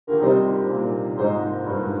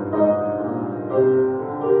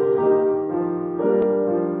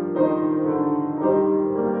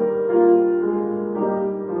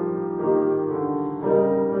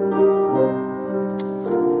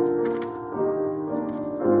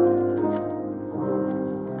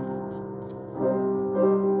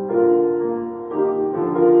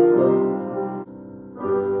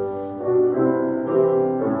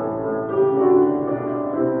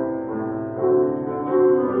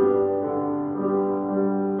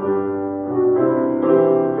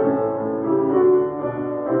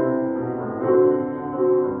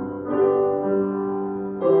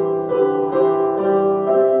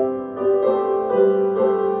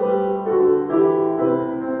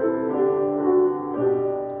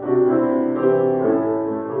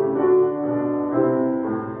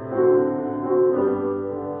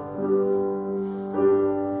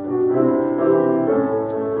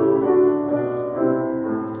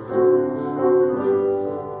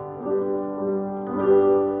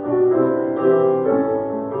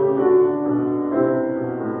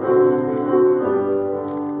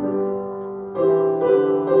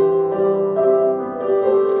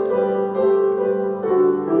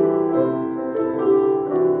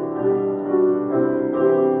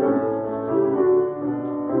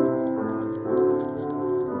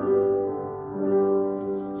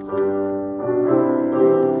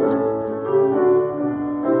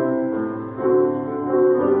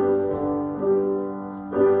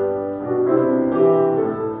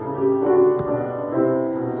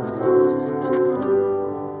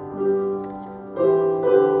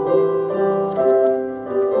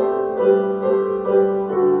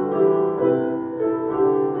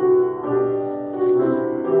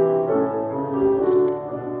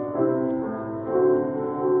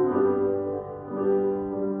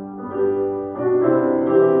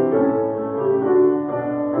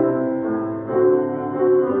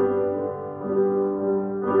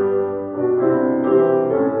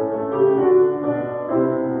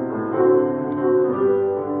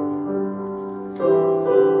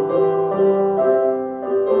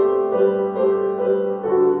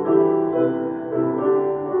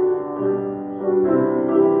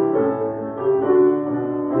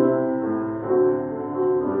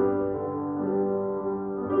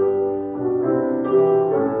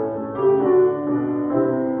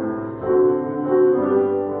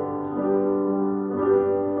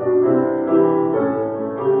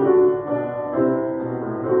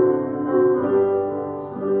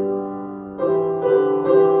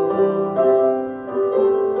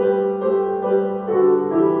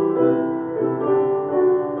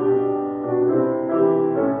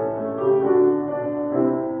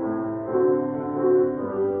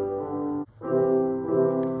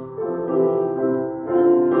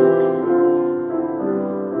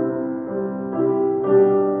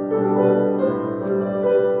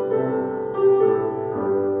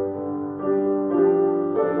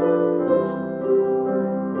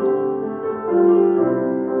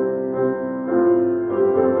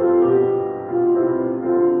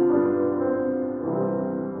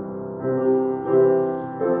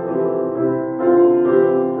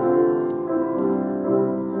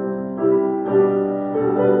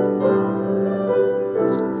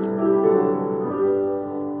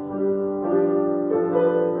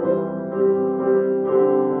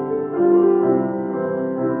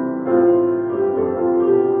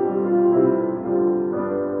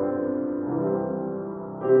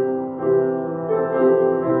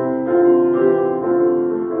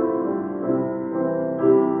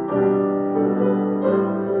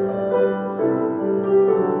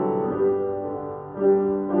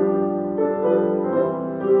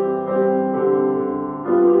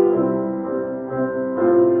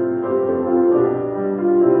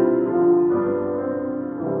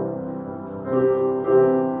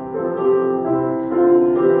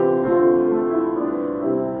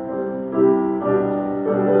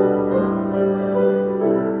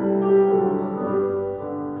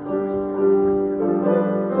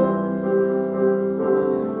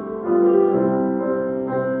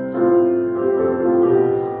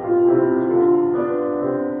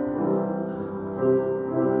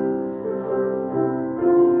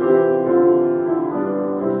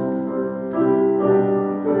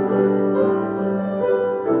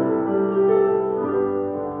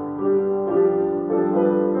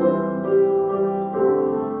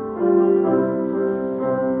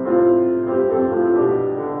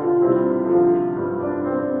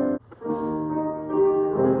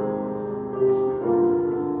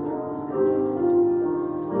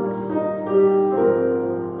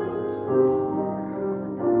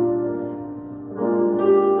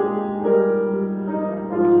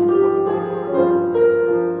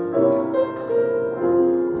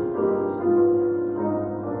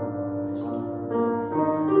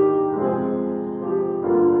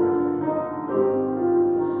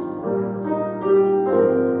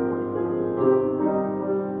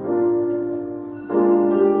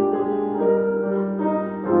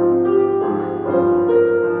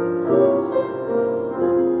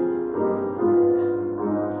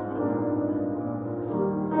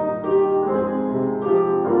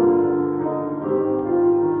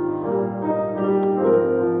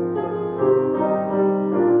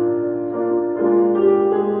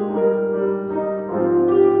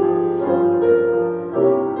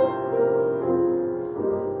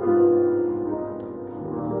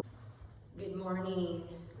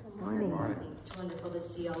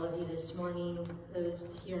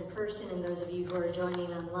person and those of you who are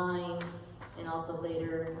joining online and also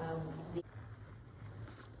later.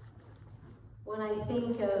 When I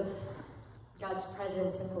think of God's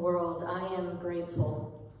presence in the world, I am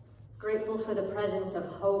grateful. Grateful for the presence of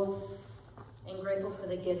hope and grateful for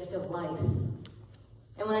the gift of life.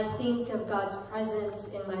 And when I think of God's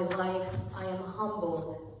presence in my life, I am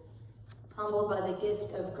humbled. Humbled by the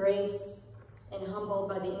gift of grace and humbled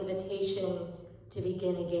by the invitation to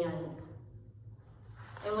begin again.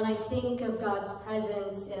 And when I think of God's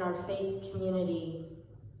presence in our faith community,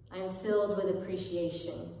 I am filled with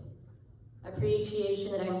appreciation.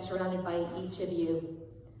 Appreciation that I'm surrounded by each of you,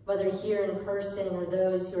 whether here in person or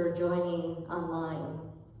those who are joining online.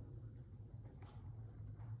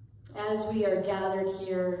 As we are gathered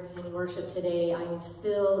here in worship today, I am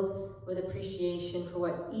filled with appreciation for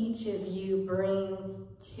what each of you bring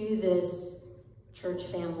to this church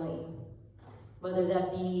family, whether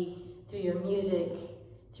that be through your music,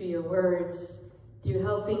 through your words, through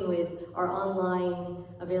helping with our online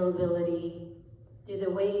availability, through the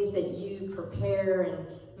ways that you prepare and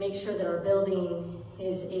make sure that our building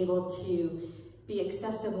is able to be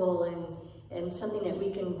accessible and something that we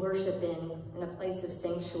can worship in a place of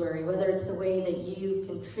sanctuary, whether it's the way that you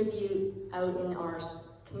contribute out in our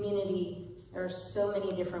community. There are so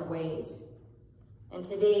many different ways. And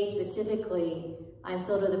today specifically, I'm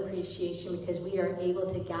filled with appreciation because we are able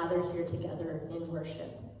to gather here together in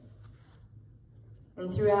worship.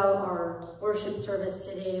 And throughout our worship service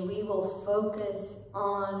today, we will focus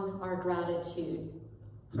on our gratitude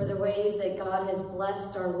for the ways that God has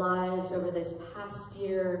blessed our lives over this past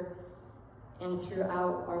year and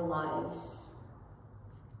throughout our lives.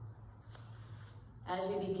 As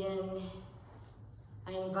we begin,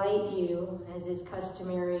 I invite you, as is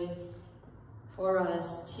customary for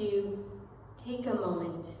us, to take a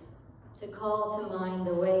moment to call to mind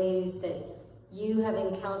the ways that you have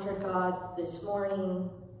encountered God this morning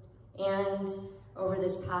and over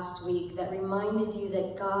this past week that reminded you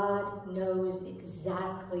that God knows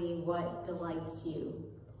exactly what delights you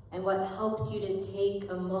and what helps you to take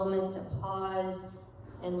a moment to pause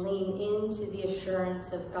and lean into the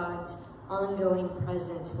assurance of God's ongoing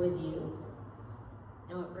presence with you,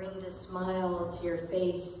 and what brings a smile to your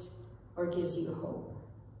face or gives you hope.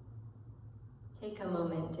 Take a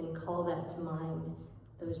moment and call that to mind,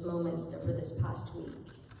 those moments for this past week.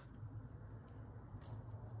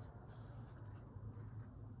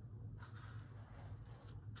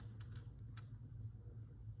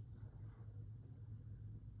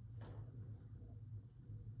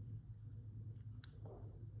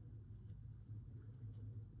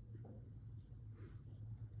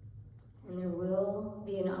 And there will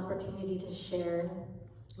be an opportunity to share,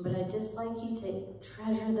 but I'd just like you to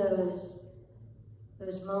treasure those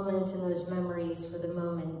moments and those memories for the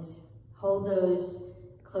moment. Hold those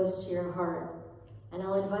close to your heart. And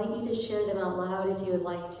I'll invite you to share them out loud if you would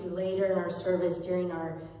like to later in our service during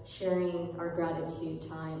our sharing our gratitude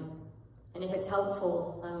time. And if it's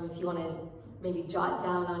helpful, if you want to maybe jot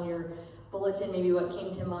down on your bulletin maybe what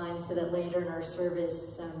came to mind so that later in our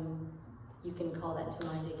service you can call that to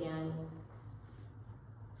mind again.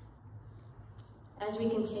 As we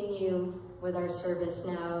continue with our service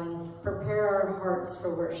now and prepare our hearts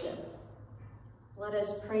for worship, let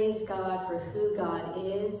us praise God for who God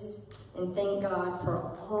is and thank God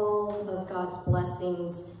for all of God's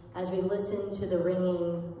blessings as we listen to the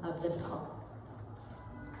ringing of the bell.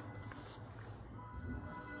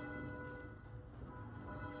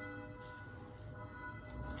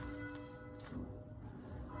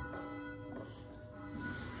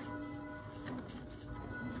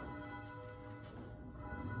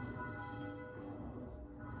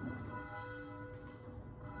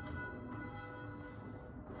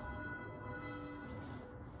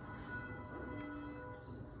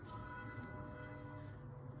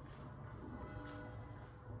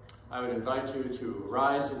 I would invite you to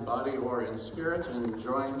rise in body or in spirit and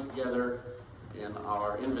join together in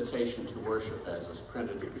our invitation to worship as is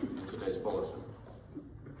printed in today's bulletin.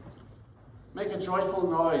 Make a joyful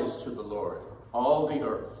noise to the Lord, all the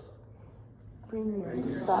earth. Bring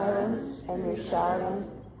your silence and your shouting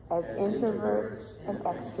as introverts and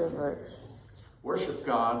extroverts. Worship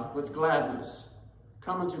God with gladness.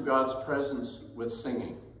 Come into God's presence with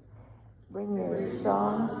singing. Bring your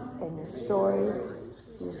songs and your stories,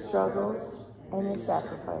 your struggles and your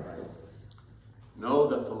sacrifices. Know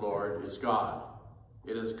that the Lord is God.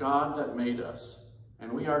 It is God that made us,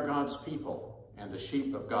 and we are God's people and the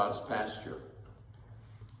sheep of God's pasture.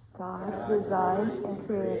 God designed and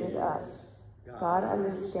created us. God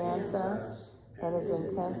understands us and is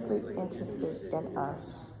intensely interested in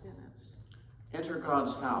us. Enter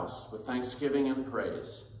God's house with thanksgiving and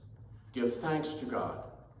praise. Give thanks to God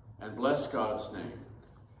and bless God's name.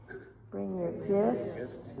 Bring your gifts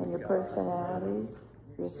and your personalities,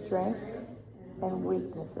 your strengths and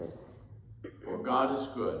weaknesses. For God is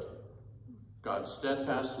good. God's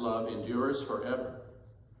steadfast love endures forever,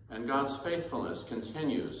 and God's faithfulness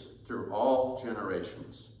continues through all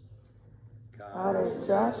generations. God is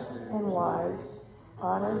just and wise,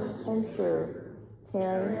 honest and true,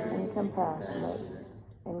 caring and compassionate,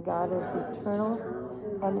 and God is eternal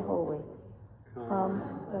and holy. Come,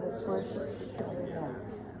 let us worship together now.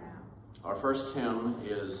 Our first hymn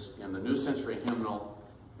is in the New Century Hymnal,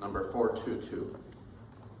 number 422.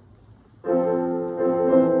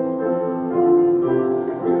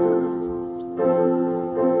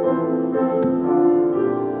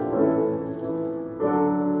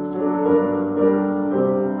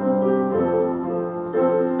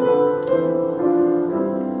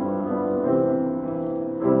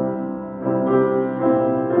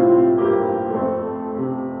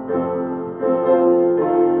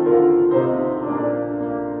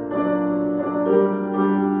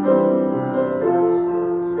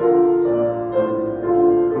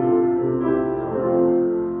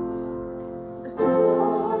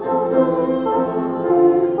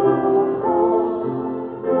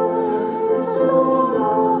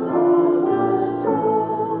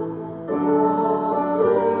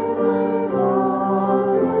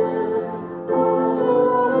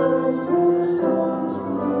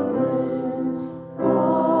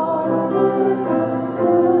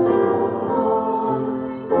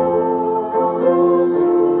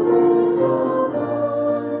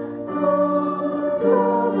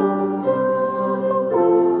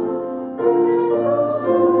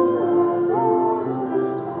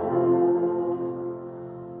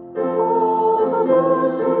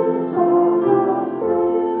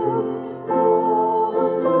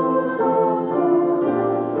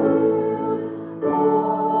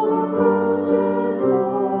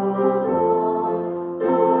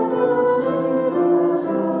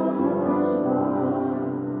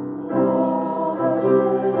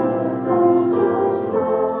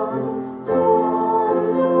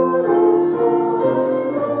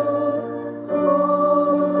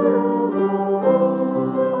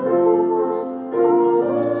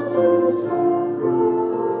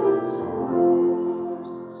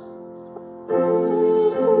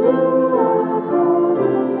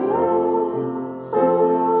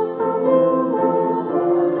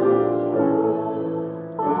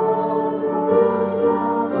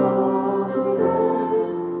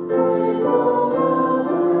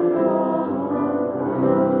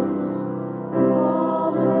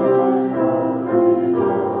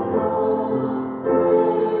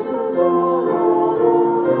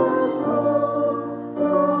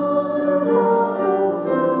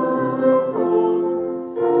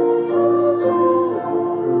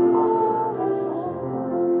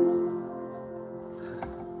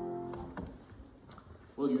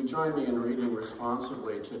 Will you join me in reading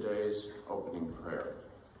responsively today's opening prayer?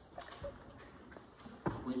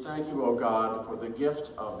 We thank you, O God, for the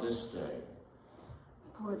gift of this day.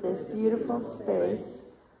 For this beautiful space,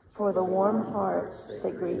 for the warm hearts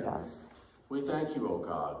that greet us. We thank you, O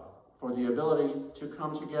God, for the ability to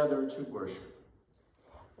come together to worship.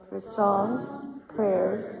 For songs,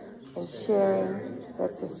 prayers, and sharing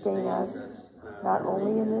that sustain us, not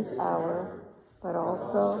only in this hour, but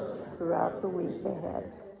also throughout the week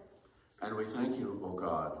ahead. And we thank you, O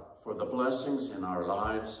God, for the blessings in our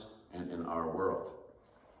lives and in our world.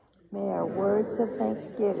 May our words of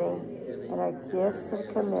thanksgiving and our gifts of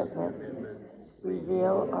commitment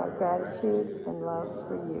reveal our gratitude and love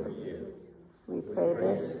for you. We pray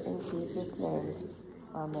this in Jesus' name.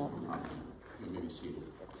 Amen. You may be seated.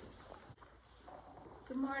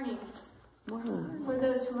 Good morning. Morning. For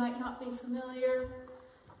those who might not be familiar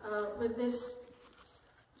with this,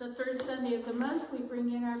 the third Sunday of the month, we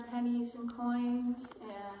bring in our pennies and coins,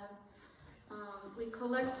 and we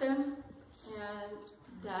collect them, and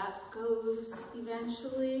that goes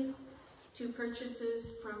eventually to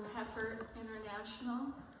purchases from Heifer International.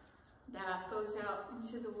 That goes out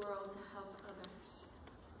into the world to help others.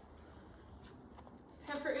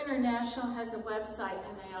 Heifer International has a website,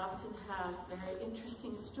 and they often have very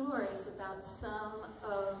interesting stories about some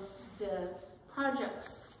of the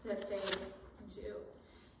projects that they do.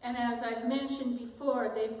 And as I've mentioned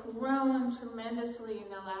before, they've grown tremendously in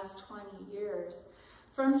the last 20 years,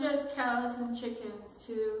 from just cows and chickens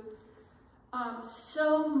to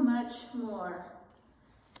so much more.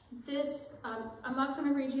 This, I'm not going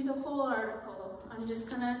to read you the whole article. I'm just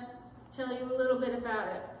going to tell you a little bit about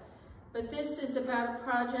it. But this is about a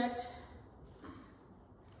project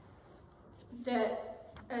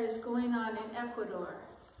that is going on in Ecuador.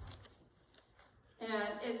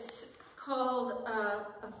 And it's called a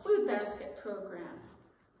food basket program.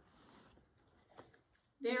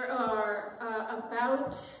 There are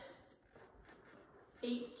about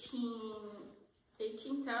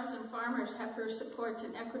 18,000 farmers heifer supports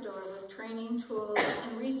in Ecuador with training, tools,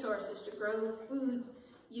 and resources to grow food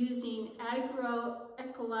using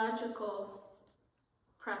agroecological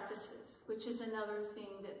practices, which is another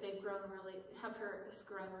thing that they've grown really, heifer has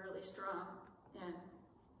grown really strong in.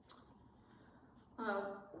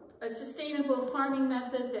 A sustainable farming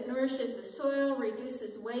method that nourishes the soil,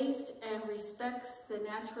 reduces waste, and respects the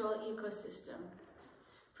natural ecosystem.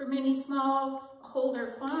 For many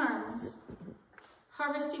smallholder farms,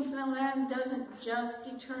 harvesting from the land doesn't just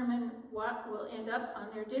determine what will end up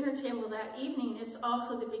on their dinner table that evening, it's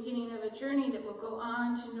also the beginning of a journey that will go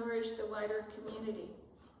on to nourish the wider community.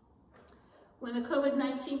 When the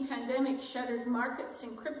COVID-19 pandemic shuttered markets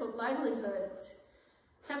and crippled livelihoods,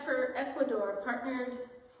 Heifer Ecuador partnered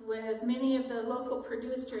with many of the local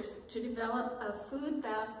producers to develop a food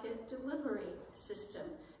basket delivery system,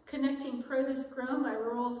 connecting produce grown by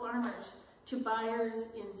rural farmers to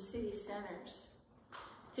buyers in city centers.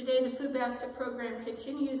 Today, the food basket program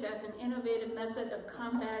continues as an innovative method of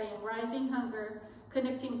combating rising hunger,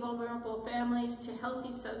 connecting vulnerable families to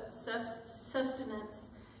healthy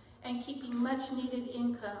sustenance, and keeping much needed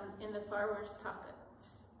income in the farmers'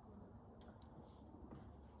 pockets.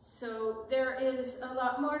 So there is a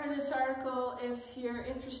lot more to this article. If you're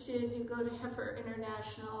interested, you go to Heifer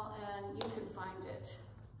International and you can find it.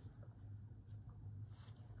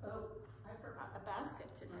 Oh, I forgot a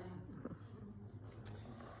basket today.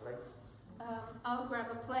 I'll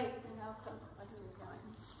grab a plate and I'll come while you're going.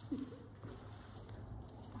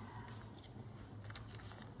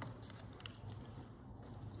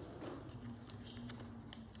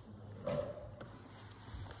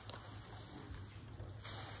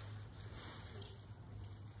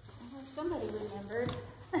 Somebody remembered.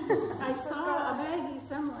 I saw a baggie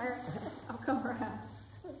somewhere. I'll come around.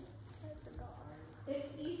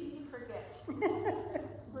 It's easy to forget.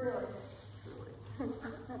 Really.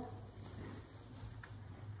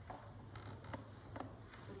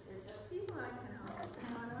 There's a few I can always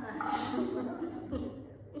count on.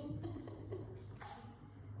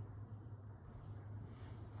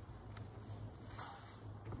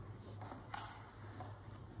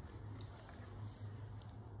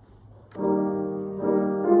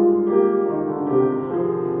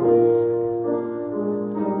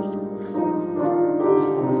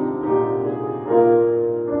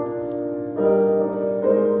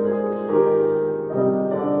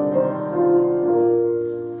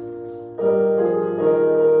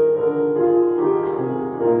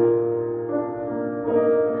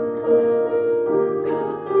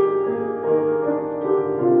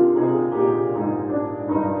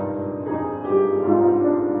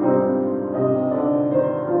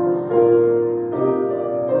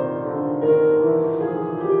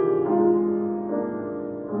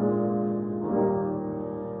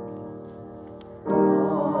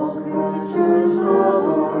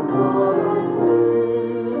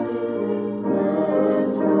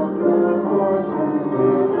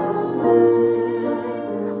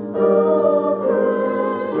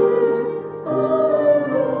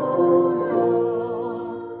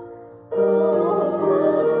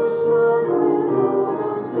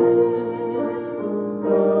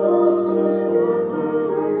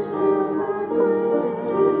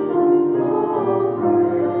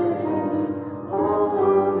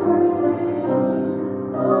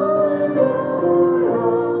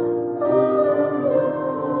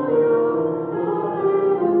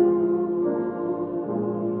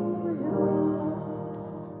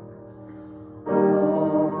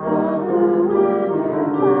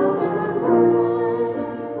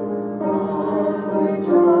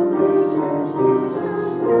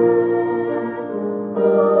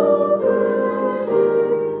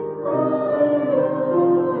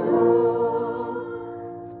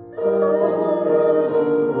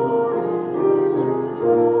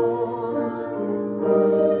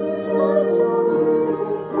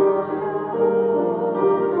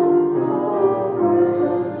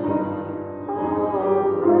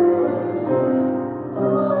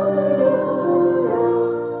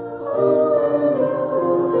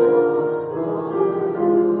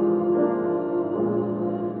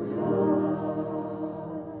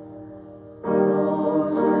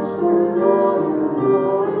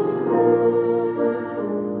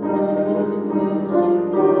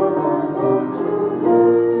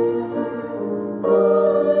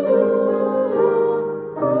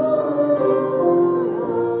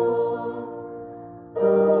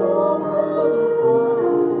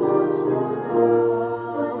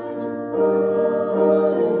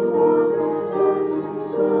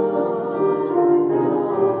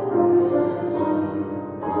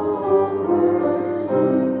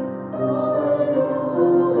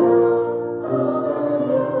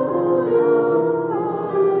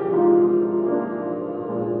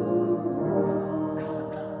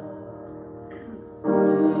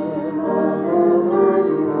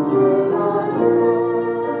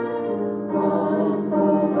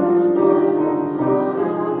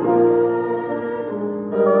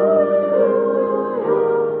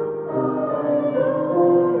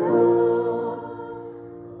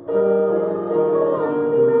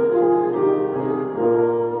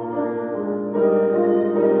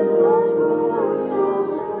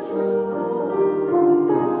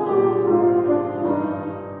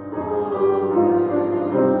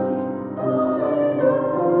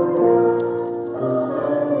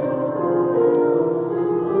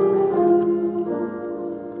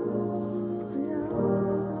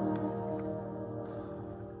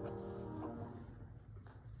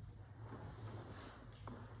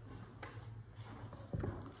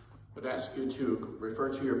 ask you to refer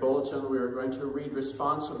to your bulletin. We are going to read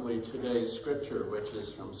responsively today's scripture, which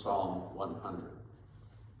is from Psalm 100.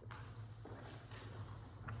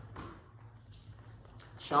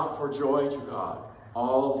 Shout for joy to God,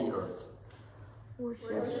 all the earth.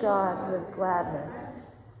 Worship God with gladness.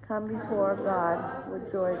 Come before God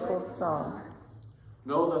with joyful songs.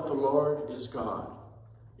 Know that the Lord is God.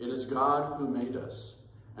 It is God who made us,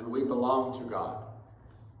 and we belong to God.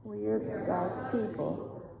 We are God's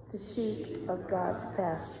people, the sheep of God's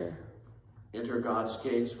pasture. Enter God's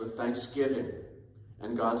gates with thanksgiving,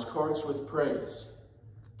 and God's courts with praise.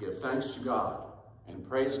 Give thanks to God, and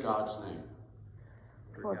praise God's name.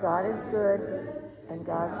 For God is good, and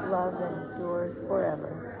God's love endures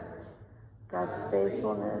forever. God's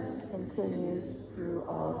faithfulness continues through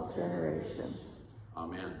all generations.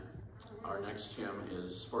 Amen. Our next hymn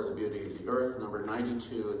is For the Beauty of the Earth, number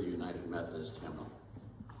 92 in the United Methodist Hymnal.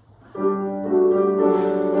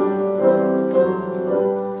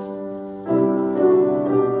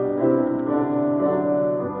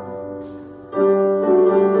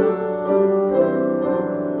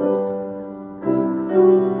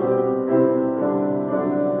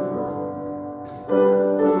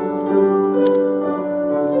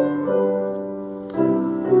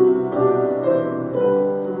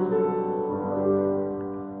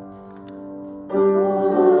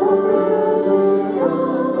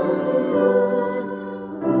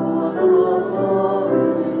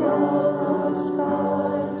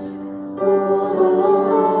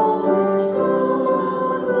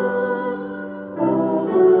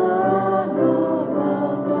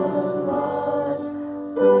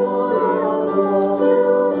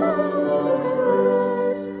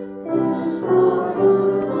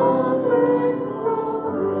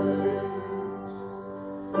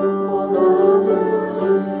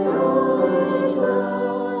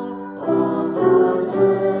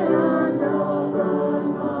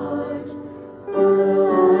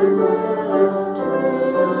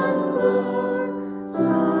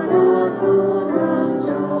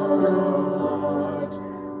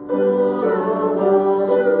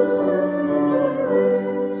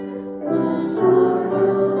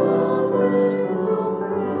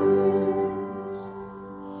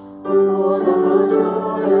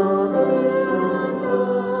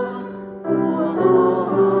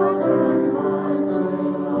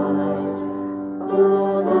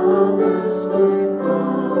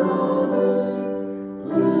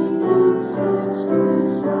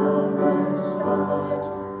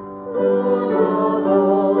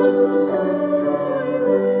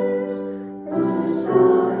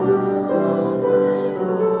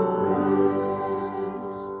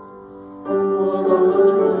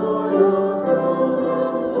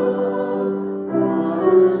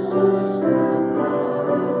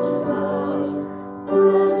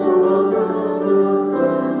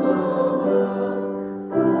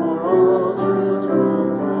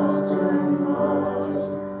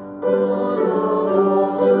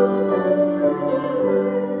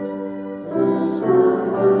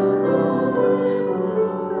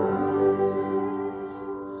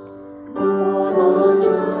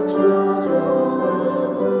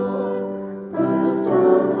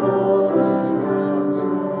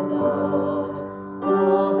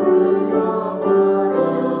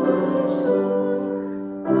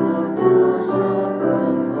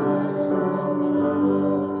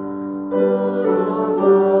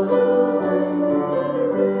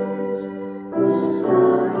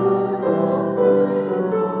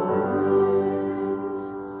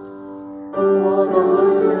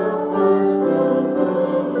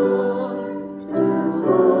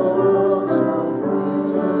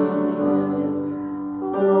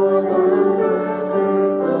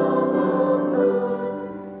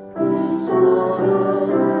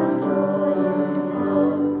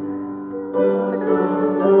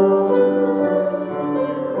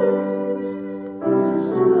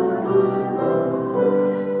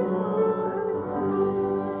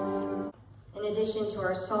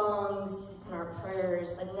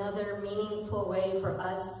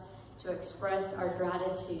 To express our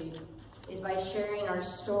gratitude is by sharing our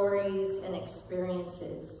stories and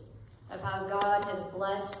experiences of how God has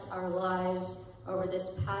blessed our lives over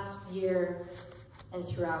this past year and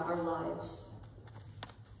throughout our lives.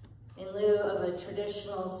 In lieu of a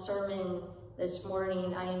traditional sermon this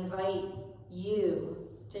morning, I invite you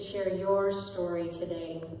to share your story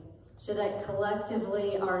today so that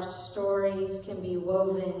collectively our stories can be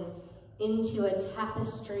woven into a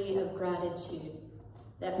tapestry of gratitude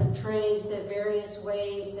that portrays the various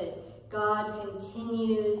ways that God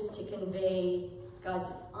continues to convey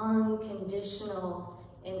God's unconditional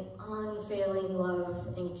and unfailing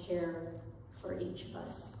love and care for each of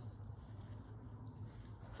us.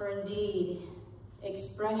 For indeed,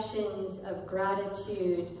 expressions of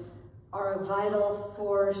gratitude are a vital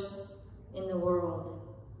force in the world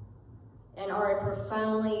and are a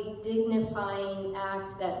profoundly dignifying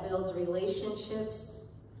act that builds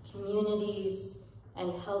relationships, communities,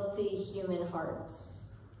 and healthy human hearts.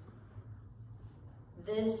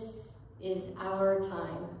 This is our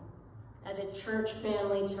time as a church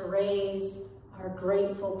family to raise our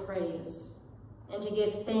grateful praise and to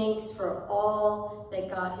give thanks for all that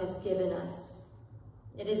God has given us.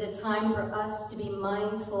 It is a time for us to be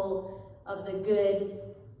mindful of the good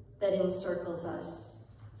that encircles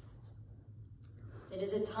us. It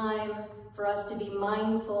is a time for us to be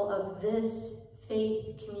mindful of this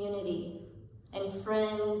faith community and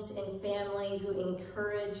friends and family who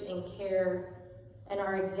encourage and care and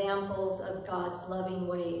are examples of God's loving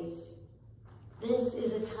ways. This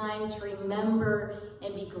is a time to remember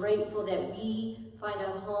and be grateful that we find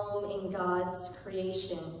a home in God's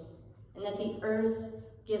creation and that the earth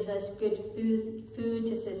gives us good food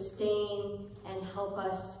to sustain and help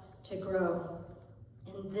us to grow.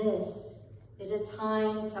 And this is a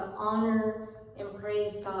time to honor and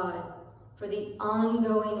praise God for the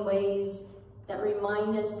ongoing ways that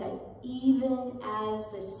remind us that even as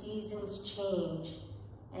the seasons change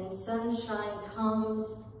and sunshine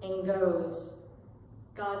comes and goes,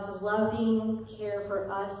 God's loving care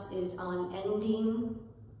for us is unending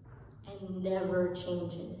and never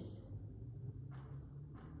changes.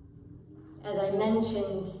 As I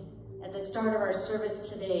mentioned at the start of our service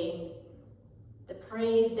today, the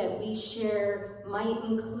praise that we share might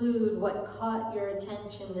include what caught your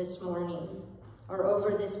attention this morning or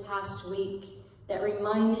over this past week that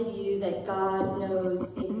reminded you that God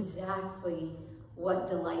knows exactly what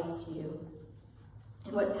delights you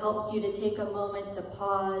and what helps you to take a moment to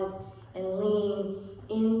pause and lean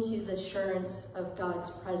into the assurance of God's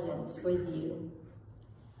presence with you,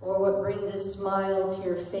 or what brings a smile to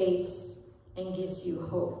your face and gives you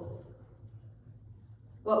hope.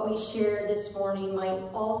 What we share this morning might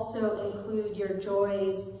also include your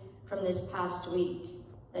joys from this past week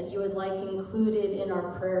that you would like included in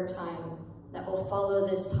our prayer time that will follow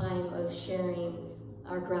this time of sharing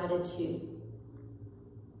our gratitude.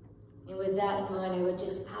 And with that in mind, I would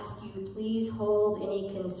just ask you, please hold any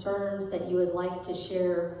concerns that you would like to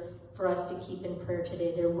share for us to keep in prayer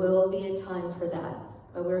today. There will be a time for that,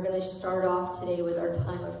 but we're going to start off today with our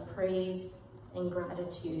time of praise and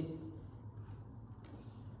gratitude.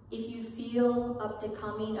 If you feel up to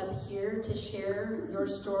coming up here to share your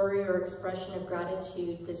story or expression of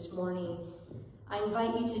gratitude this morning, I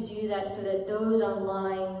invite you to do that so that those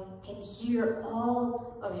online can hear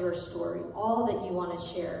all of your story, all that you want to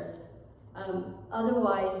share.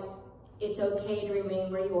 Otherwise, it's okay to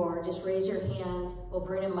remain where you are. Just raise your hand, we'll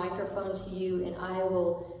bring a microphone to you, and I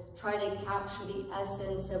will try to capture the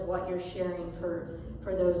essence of what you're sharing for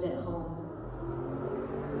those at home.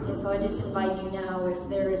 And so I just invite you now, if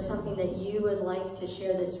there is something that you would like to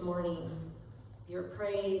share this morning, your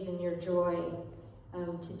praise and your joy,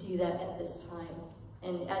 to do that at this time.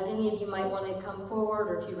 And as any of you might want to come forward,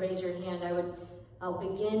 or if you raise your hand, I'll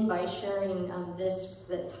begin by sharing this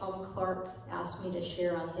that Tom Clark asked me to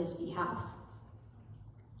share on his behalf.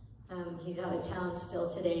 He's out of town still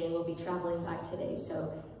today and will be traveling back today.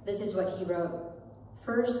 So this is what he wrote.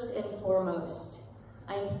 First and foremost,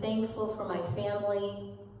 I am thankful for my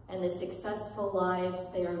family and the successful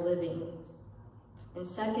lives they are living. And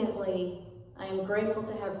secondly, I am grateful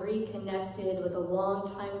to have reconnected with a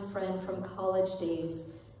longtime friend from college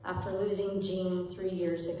days after losing Jean 3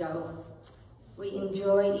 years ago. We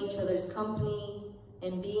enjoy each other's company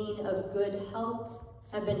and being of good health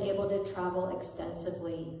have been able to travel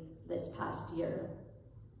extensively this past year.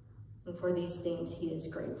 And for these things, he is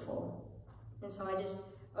grateful. And so I just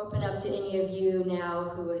open up to any of you now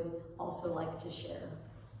who would also like to share.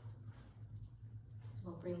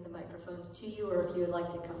 We'll bring the microphones to you, or if you would like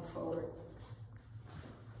to come forward.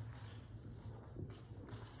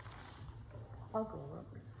 I'll go over.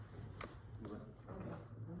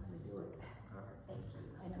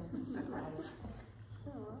 I know it's a surprise.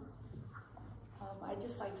 I'd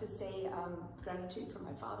just like to say gratitude for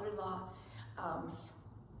my father-in-law.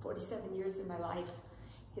 47 years in my life.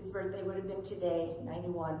 His birthday would have been today,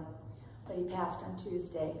 91, but he passed on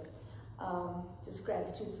Tuesday. Just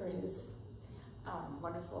gratitude for his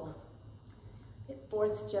wonderful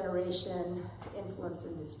 4th generation influence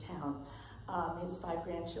in this town. His 5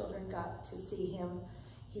 grandchildren got to see him.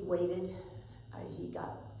 He waited.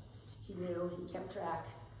 He knew. He kept track.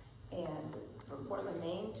 And from Portland,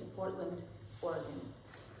 Maine to Portland, Oregon,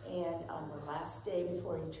 And on the last day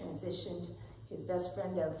before he transitioned, his best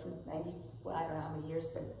friend of 90, well, I don't know how many years,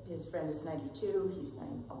 but his friend is 92, he's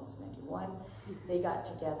almost 91. They got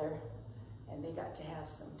together and they got to have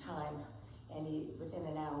some time, and within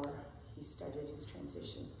an hour, he started his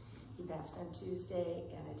transition. He passed on Tuesday,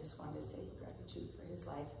 and I just wanted to say gratitude for his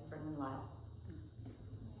life, Vernon Lyle.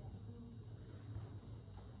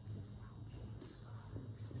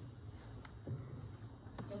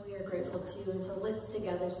 And we are grateful too, and so let's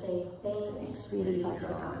together say thanks be to God.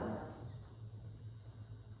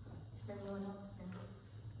 Is there anyone else?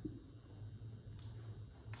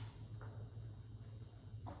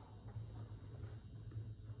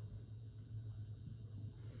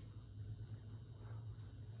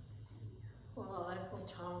 Well, I'll echo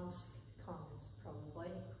Tom's comments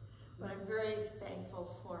probably, but I'm very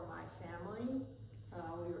thankful for my family.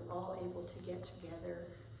 We were all able to get together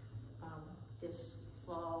this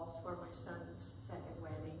fall for my son's second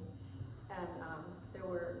wedding. And there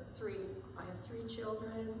were I have three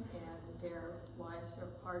children and their wives or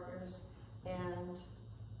partners, and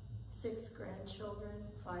 6 grandchildren,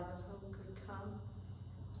 5 of whom could come.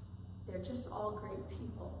 They're just all great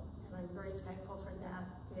people, and I'm very thankful for that.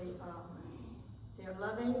 They're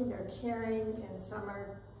loving, they're caring, and some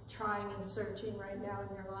are trying and searching right now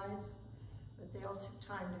in their lives, but they all took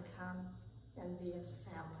time to come and be as a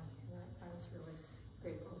family, and I was really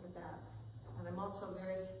grateful for that. And I'm also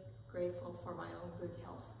very grateful for my own good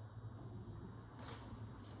health.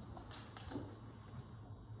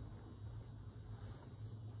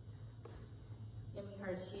 And we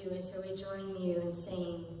are too, and so we join you in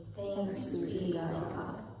saying, thanks be to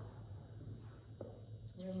God.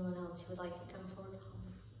 Is there anyone else who would like to come forward?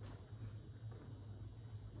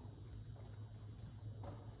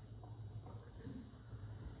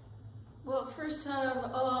 Well, first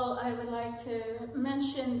of all, I would like to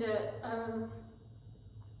mention that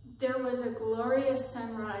there was a glorious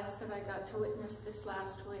sunrise that I got to witness this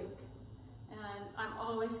last week. And I'm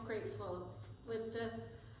always grateful with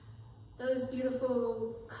those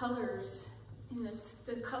beautiful colors in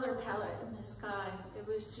the color palette in the sky. It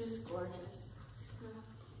was just gorgeous. So,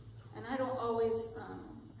 and I don't always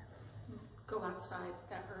go outside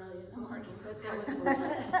that early in the morning, but that was worth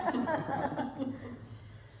it.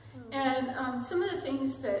 And some of the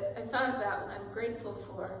things that I thought about and I'm grateful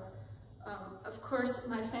for, of course,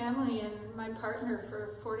 my family and my partner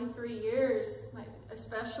for 43 years,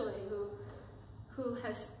 especially, who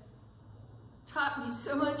has taught me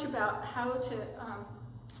so much about how to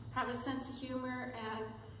have a sense of humor and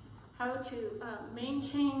how to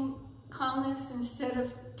maintain calmness instead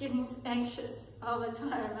of getting anxious all the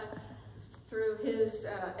time. Through his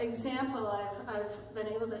example, I've been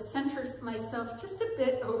able to center myself just a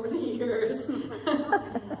bit over the years.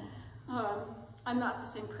 I'm not the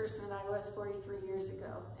same person that I was 43 years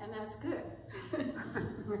ago, and that's good.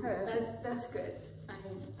 that's good. I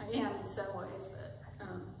mean, I am in some ways, but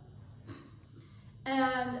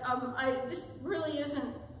this really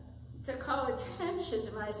isn't to call attention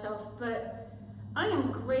to myself, but I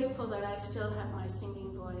am grateful that I still have my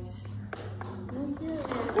singing voice. And, you know,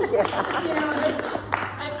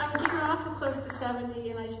 I'm getting awful close to 70,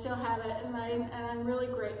 and I still have it, and I'm really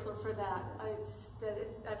grateful for that.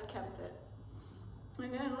 I've kept it.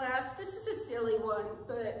 And then last, this is a silly one,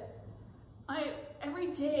 but every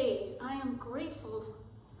day I am grateful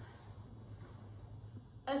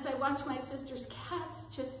as I watch my sister's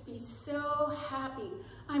cats just be so happy.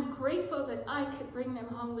 I'm grateful that I could bring them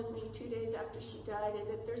home with me 2 days after she died, and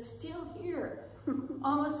that they're still here,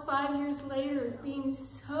 almost 5 years later, being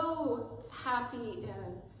so happy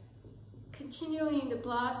and continuing to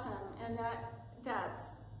blossom. And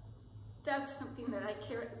that's something that I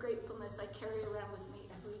carry, gratefulness I carry around with me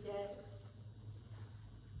every day.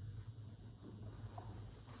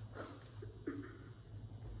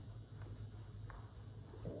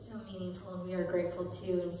 So meaningful, and we are grateful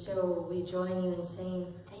too, and so we join you in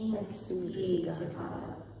saying thanks be to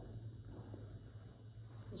God.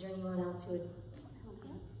 Is there anyone else who would?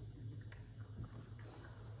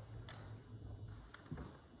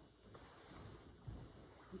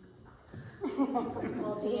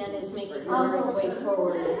 Well, Deanne is making her way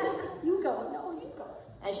forward. You go, no, you go.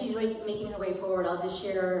 As she's making her way forward, I'll just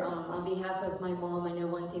share on behalf of my mom, I know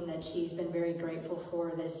one thing that she's been very grateful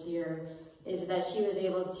for this year is that she was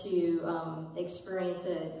able to experience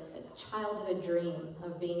a childhood dream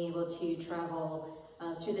of being able to travel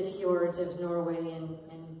through the fjords of Norway,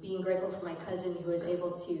 and being grateful for my cousin who was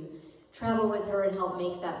able to travel with her and help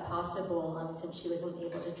make that possible since she wasn't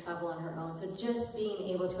able to travel on her own. So just being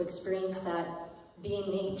able to experience that be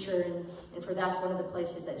in nature, and for that's one of the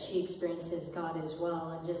places that she experiences God as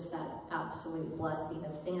well, and just that absolute blessing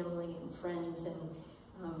of family and friends, and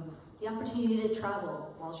the opportunity to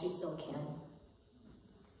travel while she still can.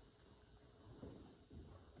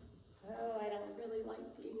 Oh, I don't really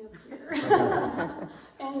like being up here.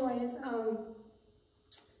 Anyways,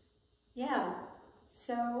 yeah,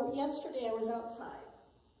 so yesterday I was outside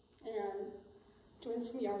and doing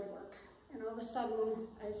some yard work, and all of a sudden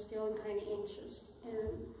I was feeling kind of anxious and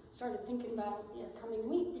started thinking about the upcoming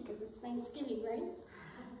week because it's Thanksgiving, right?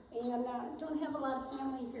 And don't have a lot of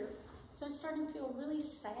family here. So I started to feel really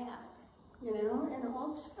sad, you know, and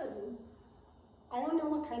all of a sudden, I don't know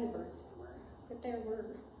what kind of birds there were, but there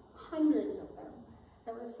were hundreds of them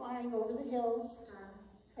that were flying over the hills,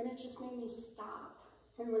 and it just made me stop.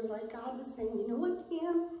 And it was like God was saying, you know what,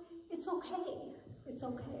 Dan? It's okay. It's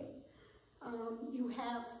okay. You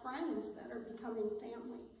have friends that are becoming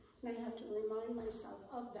family, and I have to remind myself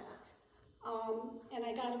of that. And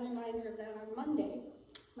I got a reminder of that on Monday.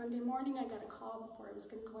 Monday morning, I got a call before I was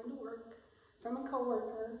going to go into work from a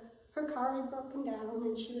coworker. Her car had broken down,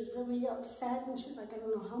 and she was really upset, and she's like, I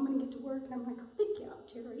don't know how I'm going to get to work. And I'm like, I'll pick you up,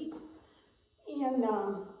 Terry. And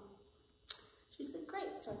she said,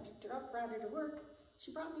 great. So I picked her up, brought her to work.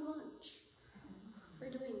 She brought me lunch for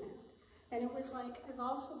doing that. And it was like, I've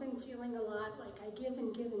also been feeling a lot like I give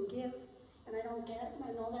and give and give, and I don't get, and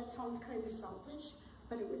I know that sounds kind of selfish,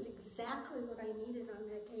 but it was exactly what I needed on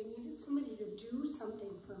that day. I needed somebody to do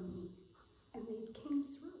something for me, and they came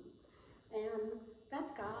through. And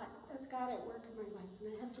that's God. That's God at work in my life,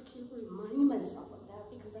 and I have to keep reminding myself of that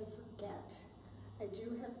because I forget. I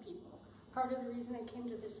do have people. Part of the reason I came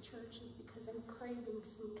to this church is because I'm craving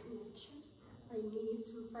some connection. I need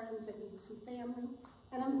some friends, I need some family,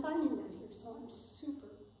 and I'm finding that here, so I'm super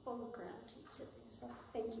full of gratitude today, so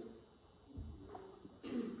thank you.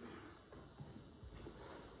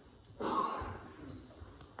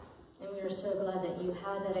 And we are so glad that you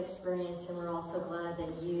had that experience, and we're also glad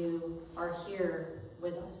that you are here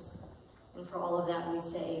with us. And for all of that, we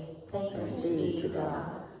say, thanks be to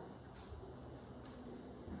God.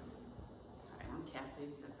 Hi, I'm Kathy.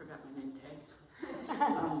 I forgot my name tag.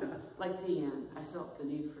 Like Deanne, I felt the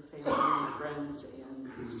need for family and friends,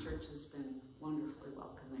 and this church has been wonderfully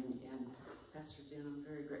welcoming. And Pastor Dan, I'm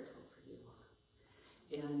very grateful for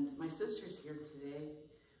you. And my sister's here today,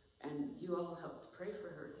 and you all helped pray for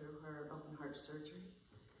her through her open heart surgery.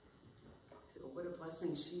 So what a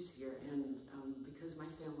blessing she's here. And because my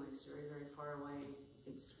family is very, very far away,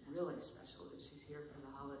 it's really special that she's here for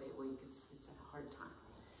the holiday week. It's a hard time.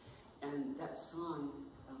 And that song,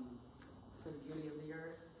 For the Beauty of the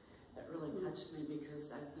Earth, that really touched me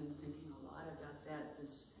because I've been thinking a lot about that.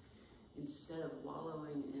 This, instead of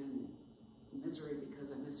wallowing in misery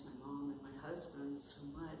because I miss my mom and my husband so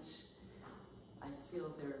much, I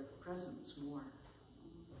feel their presence more.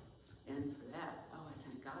 And for that, oh, I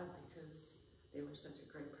thank God because they were such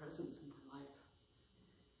a great presence in my life.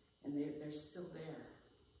 And they're still there.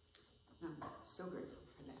 And I'm so grateful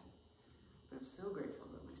for that. But I'm so grateful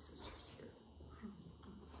that my sister's here.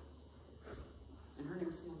 And her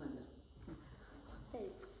name's Melinda.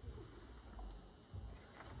 Hey.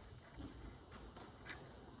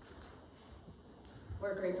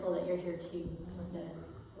 We're grateful that you're here too, Melinda.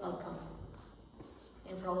 Welcome.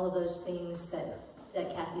 And for all of those things that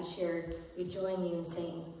Kathy shared, we join you in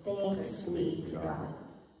saying, thanks be to God.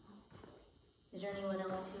 Is there anyone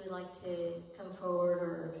else who would like to come forward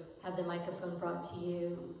or have the microphone brought to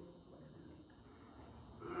you?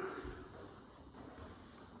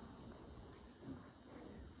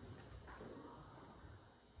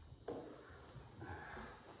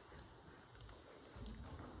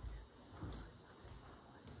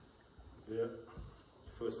 Yeah,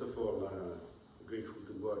 first of all, grateful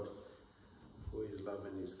to God for His love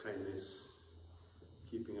and His kindness,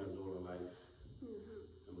 keeping us all alive.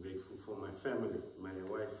 I'm grateful for my family. My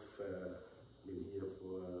wife has been here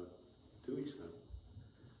for 2 weeks now.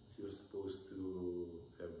 She was supposed to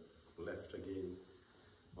have left again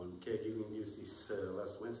on caregiving duties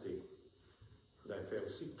last Wednesday, but I fell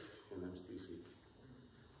sick and I'm still sick.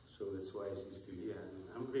 So that's why she's still here. And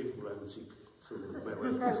I'm grateful I'm sick, so my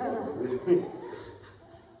wife can stay with me.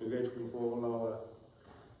 I'm grateful for all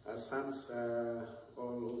our sons,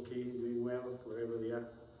 all okay, doing well, wherever they are,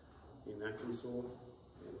 in Arkansas,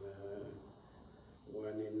 and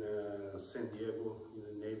one in San Diego in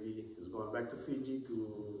the Navy is going back to Fiji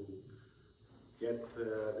to get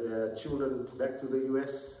their children back to the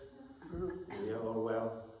US. And they are all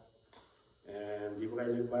well. And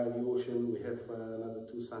divided by the ocean, we have another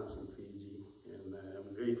 2 sons in Fiji. And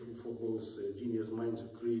I'm grateful for those genius minds who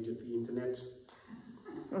created the internet.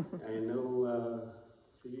 I know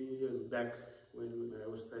a few years back when I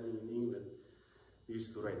was studying in England, we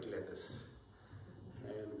used to write letters.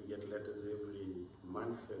 And we get letters every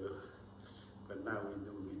month, but now we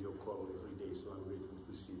do video call every day, so I'm grateful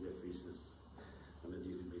to see their faces on a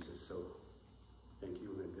daily basis. So thank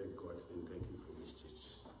you and thank God and thank you for this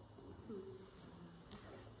church.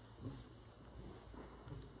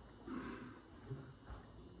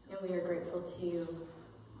 And we are grateful to you,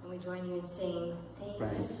 and we join you in saying,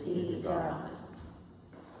 thanks be to God.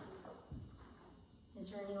 Is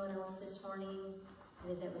there anyone else this morning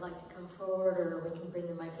that would like to come forward, or we can bring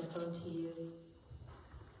the microphone to you?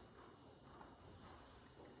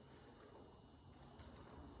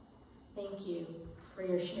 Thank you for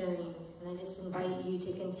your sharing, and I just invite you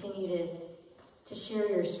to continue to share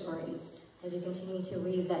your stories as you continue to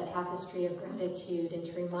weave that tapestry of gratitude and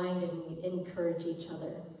to remind and encourage each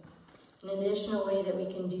other. An additional way that we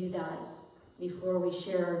can do that before we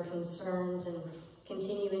share our concerns and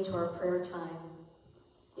continue into our prayer time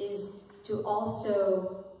is to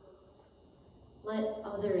also let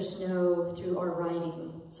others know through our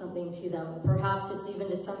writing something to them. Perhaps it's even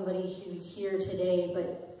to somebody who's here today,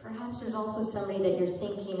 but perhaps there's also somebody that you're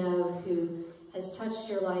thinking of who has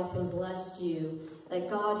touched your life and blessed you, that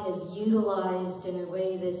God has utilized in a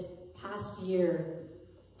way this past year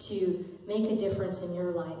to make a difference in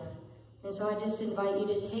your life. And so I just invite you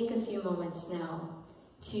to take a few moments now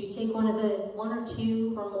to take one or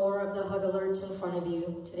two or more of the hug alerts in front of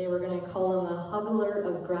you. Today we're going to call them a hug alert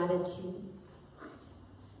of gratitude.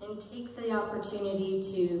 And take the opportunity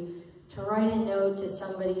to write a note to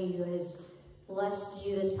somebody who has blessed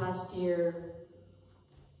you this past year.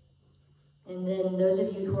 And then those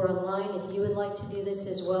of you who are online, if you would like to do this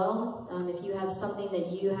as well, if you have something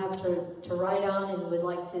that you have to write on and would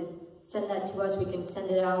like to send that to us, we can send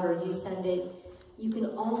it out or you send it. You can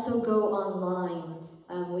also go online.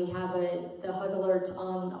 We have the hug alerts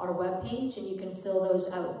on our webpage, and you can fill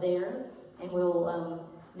those out there, and we'll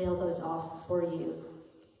mail those off for you.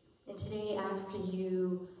 And today, after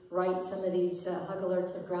you write some of these hug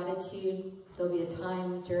alerts of gratitude, there'll be a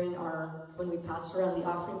time during when we pass around the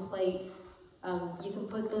offering plate. You can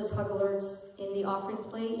put those hug alerts in the offering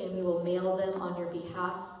plate, and we will mail them on your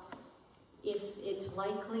behalf. If it's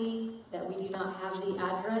likely that we do not have the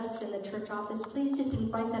address in the church office, please just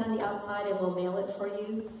write that on the outside and we'll mail it for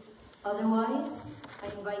you. Otherwise, I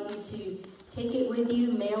invite you to take it with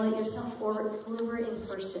you, mail it yourself, or deliver it in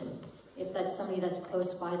person if that's somebody that's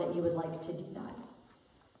close by that you would like to do that.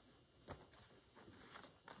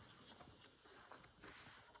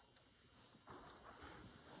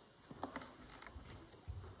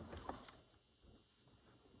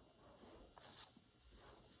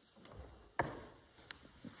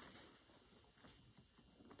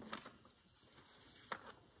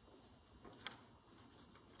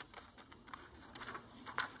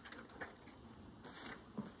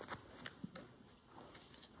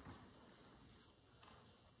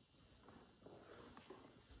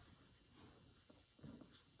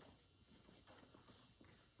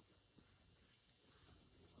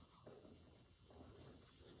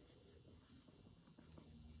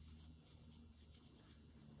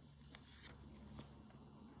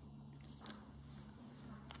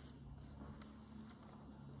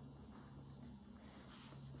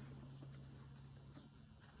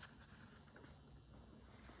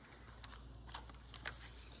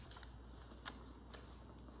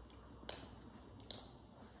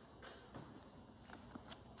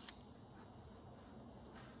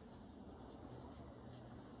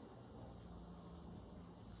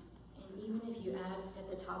 Even if you add at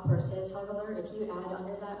the top where it says hug alert, if you add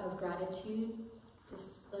under that of gratitude,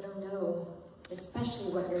 just let them know,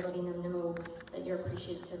 especially what you're letting them know that you're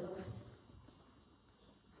appreciative of.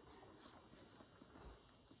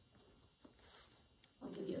 I'll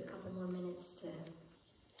give you a couple more minutes to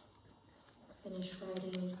finish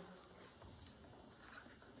writing.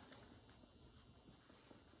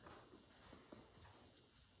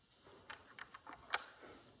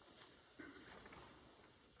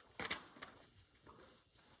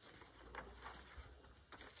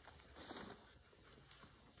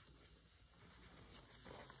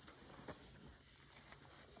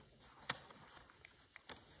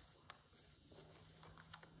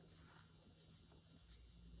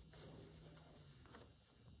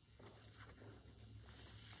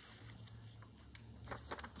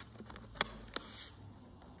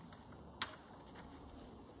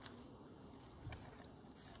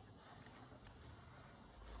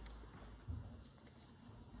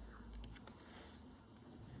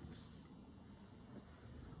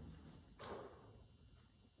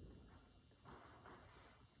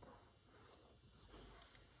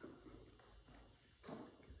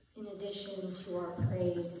 addition to our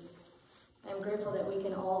praise, I'm grateful that we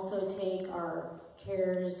can also take our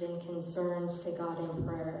cares and concerns to God in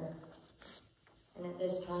prayer. And at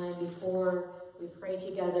this time, before we pray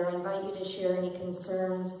together, I invite you to share any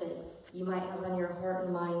concerns that you might have on your heart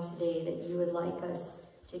and mind today that you would like us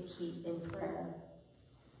to keep in prayer.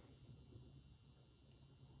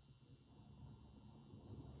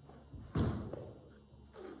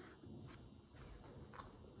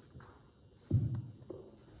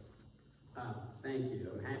 Thank you.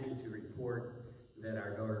 I'm happy to report that our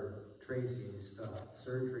daughter Tracy's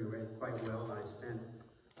surgery went quite well. I spent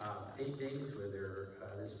 8 days with her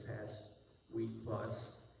this past week plus,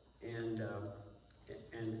 and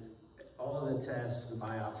all of the tests, the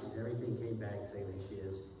biopsies, everything came back saying that she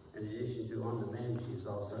is, in addition to on the mend, she's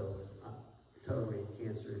also totally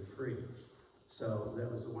cancer-free. So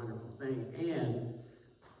that was a wonderful thing. And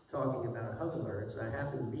talking about hug alerts, I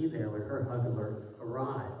happened to be there when her hug alert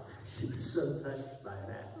arrived. She was so touched by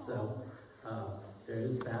that. So there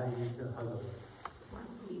is value to hug alerts.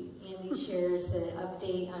 Andy shares the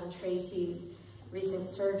update on Tracy's recent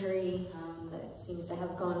surgery that seems to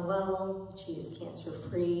have gone well. She is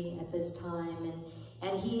cancer-free at this time,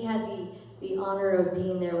 and he had the honor of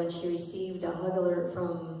being there when she received a hug alert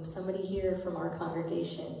from somebody here from our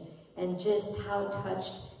congregation, and just how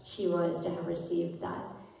touched she was to have received that.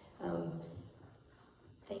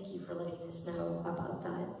 Thank you for letting us know about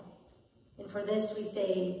that. And for this we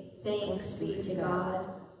say, thanks be to God,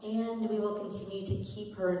 and we will continue to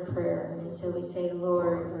keep her in prayer. And so we say,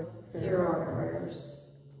 Lord, hear our prayers.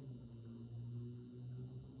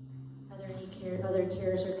 Are there any other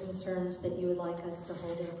cares or concerns that you would like us to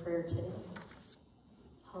hold in prayer today?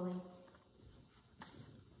 Holly?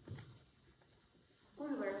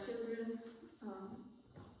 One of our children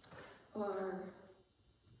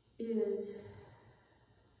is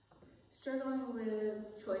struggling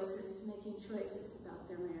with choices, making choices about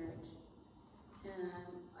their marriage. And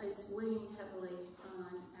it's weighing heavily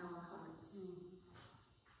on our hearts.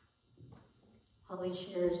 Holly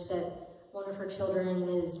shares that one of her children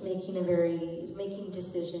is making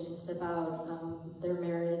decisions about their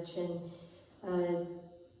marriage, and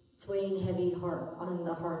it's weighing heavy on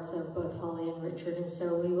the hearts of both Holly and Richard, and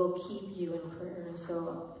so we will keep you in prayer. And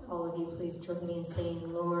so all of you, please join me in saying,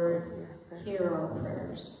 Lord, hear our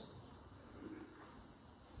prayers.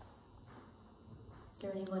 Is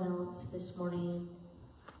there anyone else this morning?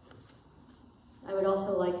 I would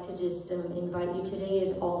also like to just invite you. Today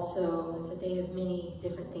is also, it's a day of many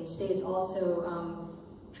different things. Today is also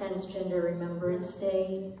Transgender Remembrance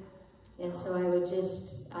Day. And so I would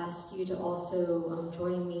just ask you to also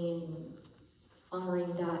join me in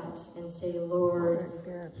honoring that and say, Lord,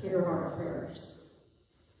 hear our prayers.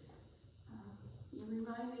 You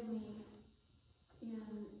reminded me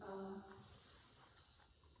in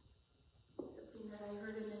something that I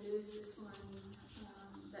heard in the news this morning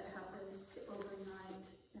that happened overnight.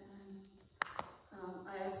 And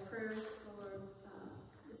I asked prayers for,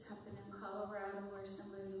 this happened in Colorado, where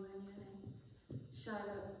somebody went in and shot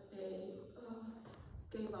up a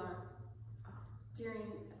gay bar during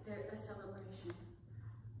a celebration,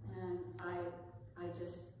 and I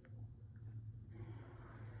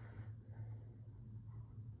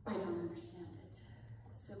don't understand it.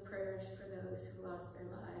 So prayers for those who lost their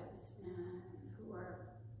lives and who are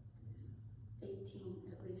 18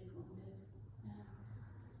 at least wounded. And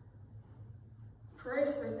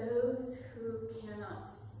prayers for those who cannot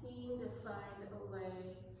seem to find a way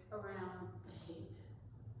around the hate.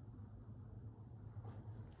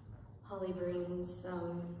 Holly brings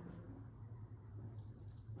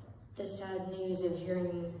the sad news of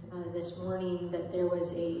hearing this morning that there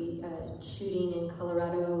was a shooting in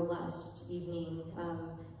Colorado last evening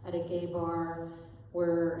at a gay bar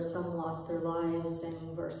where some lost their lives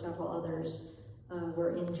and where several others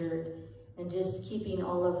were injured. And just keeping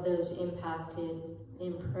all of those impacted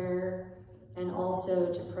in prayer, and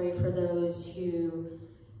also to pray for those who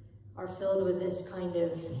are filled with this kind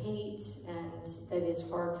of hate and that is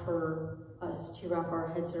hard for us to wrap our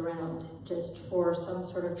heads around, just for some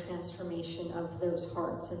sort of transformation of those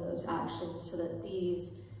hearts and those actions so that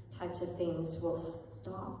these types of things will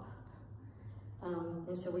stop.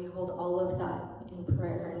 And so we hold all of that in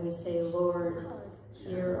prayer and we say, Lord,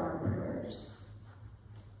 hear our prayers.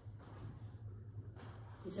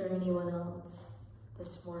 Is there anyone else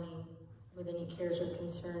this morning with any cares or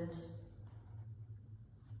concerns?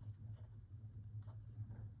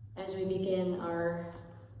 As we begin our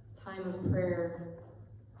time of prayer,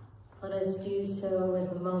 let us do so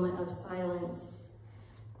with a moment of silence.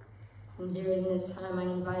 And during this time, I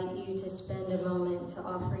invite you to spend a moment to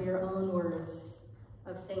offer your own words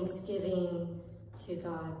of thanksgiving to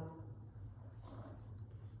God.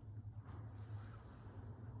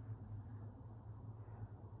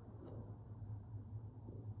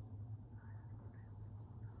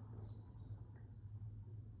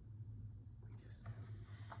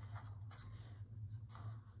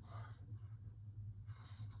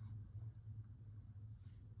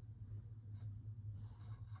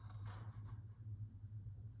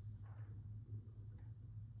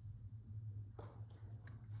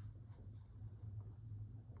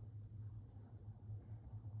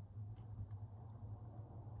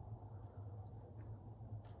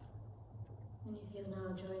 And if you'll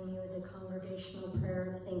now join me with a congregational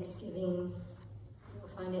prayer of thanksgiving, you'll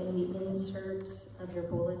find it in the insert of your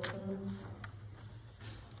bulletin.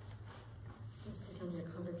 Listed on your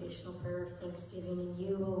congregational prayer of thanksgiving, and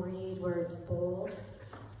you will read where it's bold.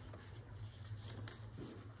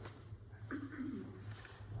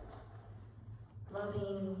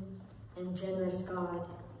 Loving and generous God,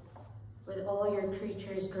 with all your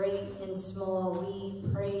creatures, great and small, we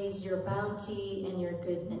praise your bounty and your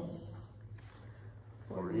goodness.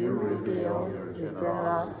 For you reveal your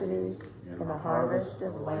generosity in the harvest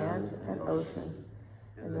of land and ocean,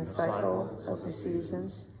 in the cycles of the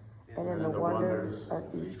seasons, and in the wonders of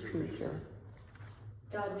each creature.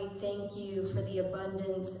 God, we thank you for the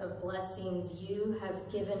abundance of blessings you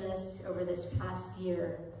have given us over this past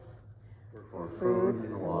year. For food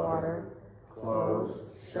and water,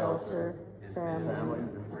 clothes, shelter, family,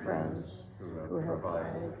 and friends who have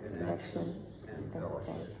provided connection and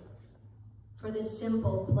fellowship. For the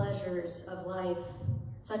simple pleasures of life,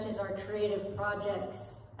 such as our creative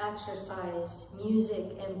projects, exercise,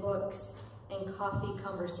 music and books, and coffee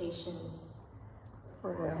conversations.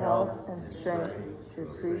 For the health and strength to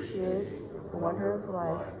appreciate the wonder of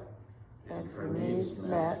life, and for needs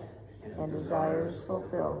met and desires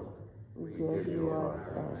fulfilled, we give you our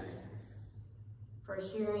thanks. For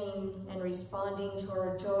hearing and responding to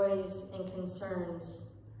our joys and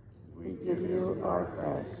concerns. We give you our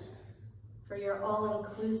thanks. For your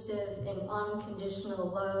all-inclusive and unconditional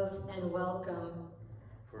love and welcome.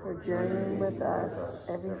 For journeying with us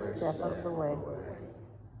every step of the way.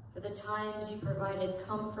 For the times you provided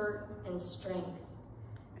comfort and strength.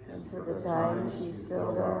 And for the times you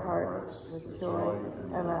filled our hearts with joy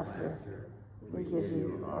and laughter, we give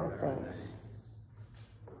you our thanks.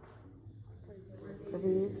 For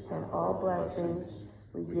these and all blessings,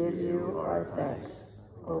 we give you our thanks,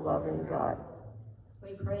 O loving God.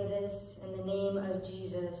 We pray this in the name of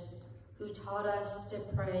Jesus, who taught us to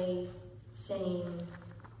pray, saying,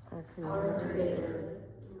 Our Creator,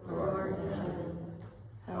 who art in heaven,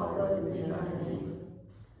 hallowed be thy name.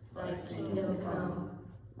 Thy kingdom come,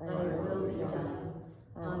 thy will be done,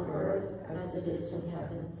 on earth as it is in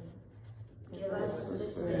heaven. Give us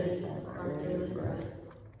this day our daily bread,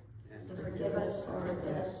 and forgive us our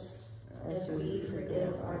debts, as we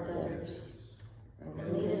forgive our debtors.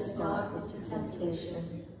 And lead us not into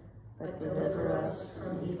temptation, but deliver us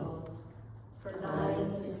from evil. For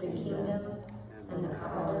thine is the kingdom, and the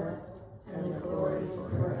power, and the glory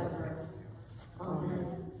forever.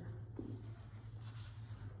 Amen.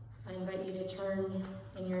 I invite you to turn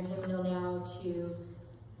in your hymnal now to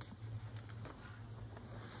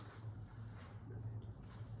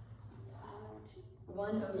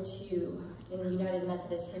 (102) in the United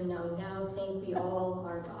Methodist hymnal, Now Thank We All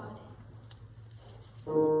Our God.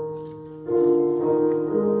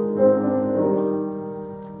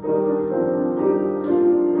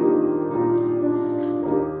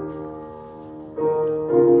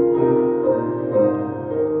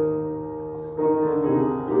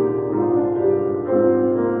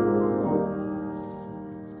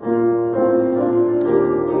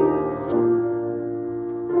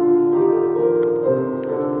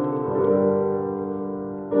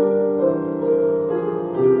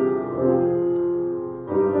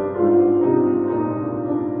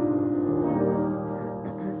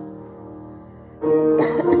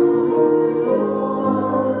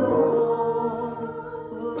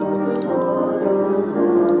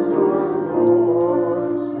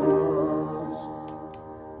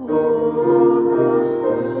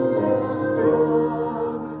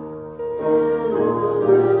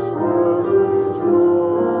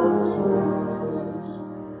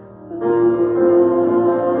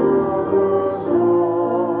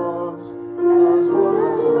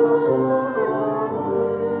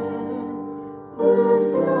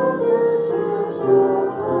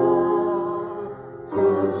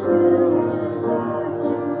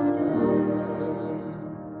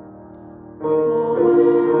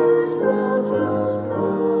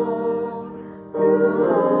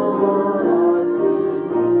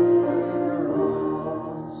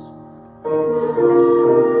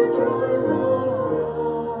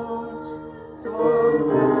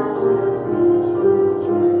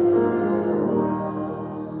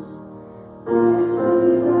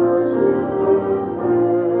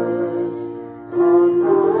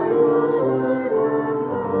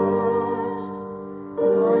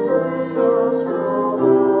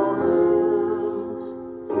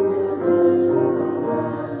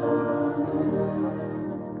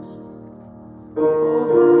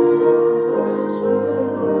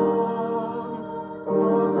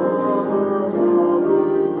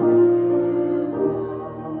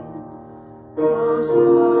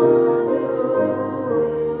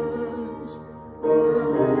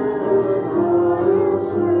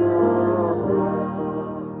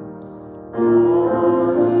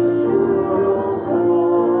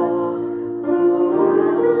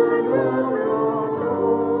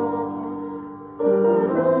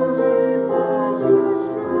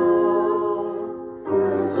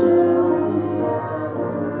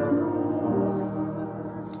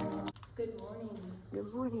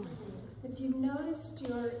 If you've noticed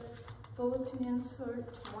your bulletin insert,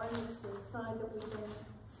 one is the side that we've been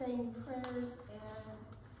saying prayers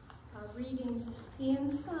and readings. The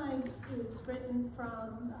inside is written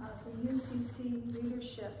from the UCC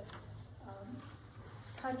leadership,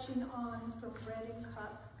 touching on from bread and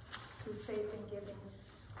cup to faith and giving.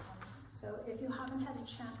 So if you haven't had a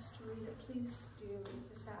chance to read it, please do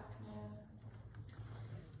this afternoon.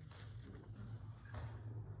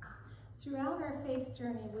 Throughout our faith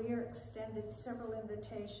journey, we are extended several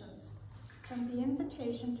invitations, from the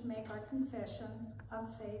invitation to make our confession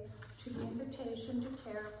of faith, to the invitation to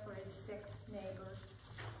care for a sick neighbor,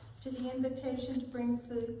 to the invitation to bring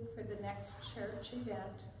food for the next church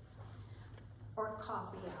event or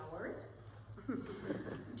coffee hour,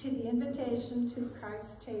 to the invitation to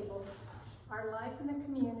Christ's table. Our life in the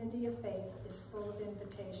community of faith is full of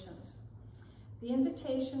invitations. The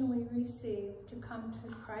invitation we receive to come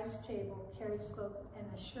to Christ's table carries both an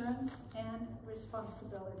assurance and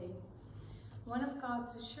responsibility. One of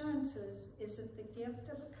God's assurances is that the gift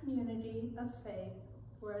of a community of faith,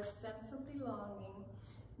 where a sense of belonging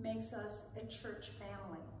makes us a church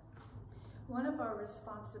family. One of our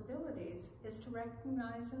responsibilities is to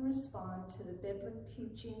recognize and respond to the biblical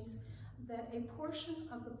teachings that a portion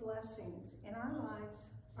of the blessings in our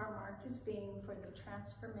lives are marked as being for the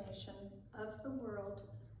transformation of the world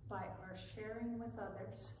by our sharing with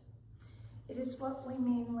others. It is what we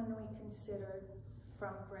mean when we consider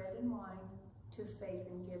from bread and wine to faith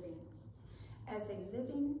and giving, as a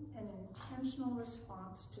living and intentional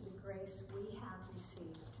response to the grace we have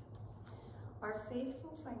received. Our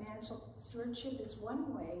faithful financial stewardship is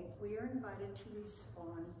one way we are invited to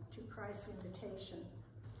respond to Christ's invitation.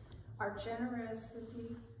 Our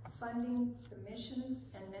generosity funding the missions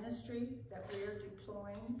and ministry that we are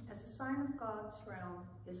deploying as a sign of God's realm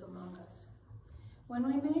is among us. When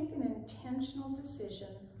we make an intentional decision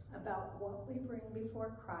about what we bring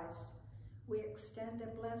before Christ, we extend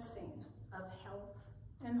a blessing of health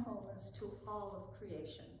and wholeness to all of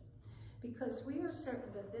creation, because we are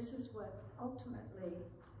certain that this is what ultimately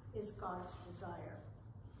is God's desire.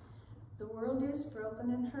 The world is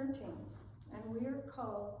broken and hurting, and we are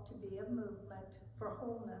called to be a movement for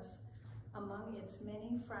wholeness among its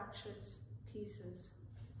many fractured pieces.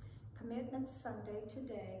 Commitment Sunday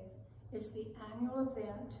today is the annual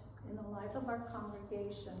event in the life of our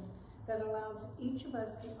congregation that allows each of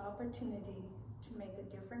us the opportunity to make a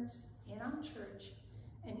difference in our church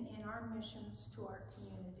and in our missions to our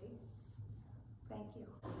community. Thank you.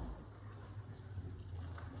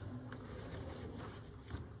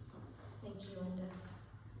 Thank you, Linda.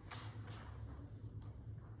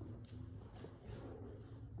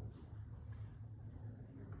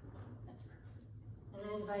 And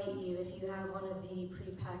I invite you, if you have one of the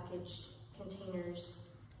prepackaged containers,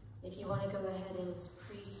 if you want to go ahead and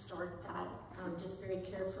pre-start that, just very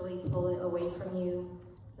carefully pull it away from you.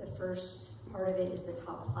 The first part of it is the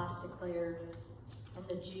top plastic layer, and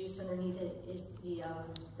the juice underneath it is the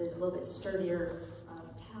little bit sturdier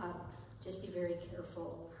tab. Just be very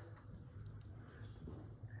careful.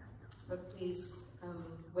 But please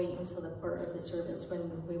wait until the part of the service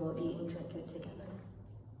when we will eat and drink it together.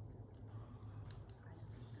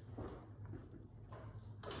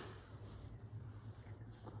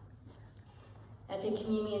 At the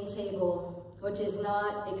communion table, which is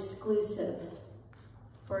not exclusive,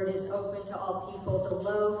 for it is open to all people, the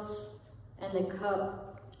loaf and the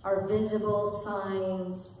cup are visible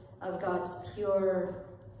signs of God's pure,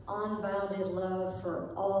 unbounded love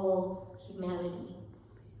for all humanity.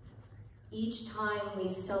 Each time we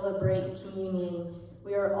celebrate communion,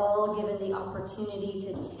 we are all given the opportunity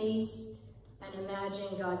to taste and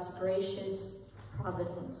imagine God's gracious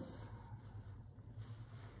providence.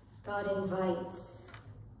 God invites,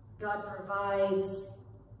 God provides,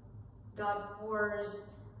 God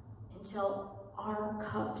pours until our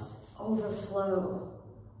cups overflow.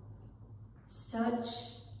 Such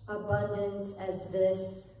abundance as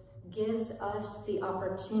this gives us the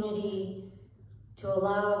opportunity to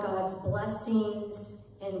allow God's blessings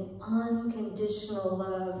and unconditional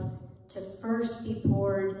love to first be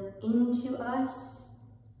poured into us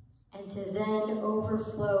and to then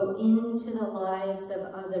overflow into the lives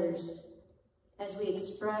of others as we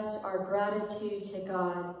express our gratitude to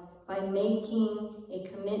God by making a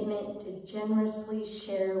commitment to generously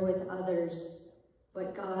share with others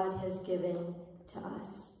what God has given to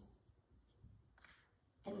us.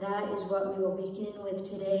 And that is what we will begin with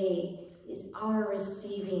today, is our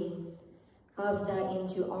receiving of that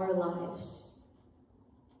into our lives.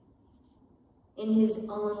 In his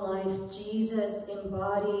own life, Jesus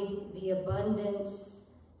embodied the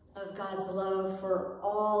abundance of God's love for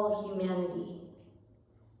all humanity.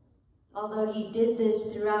 Although he did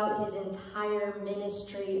this throughout his entire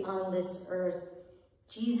ministry on this earth,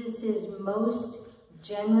 Jesus' most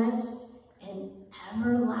generous and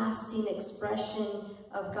everlasting expression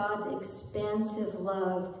of God's expansive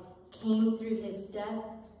love came through his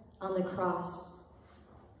death on the cross.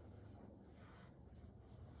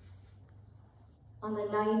 On the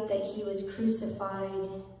night that he was crucified,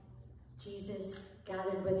 Jesus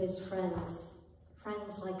gathered with his friends,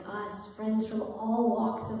 friends like us, friends from all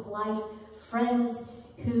walks of life, friends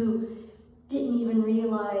who didn't even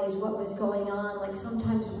realize what was going on. Like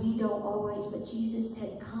sometimes we don't always, but Jesus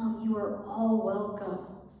said, come, you are all welcome.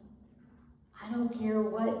 I don't care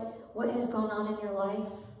what has gone on in your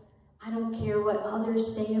life. I don't care what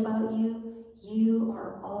others say about you. You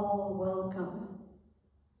are all welcome.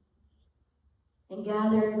 And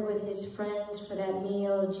gathered with his friends for that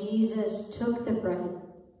meal, Jesus took the bread,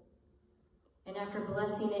 and after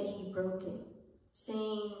blessing it, he broke it,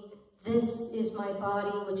 saying, this is my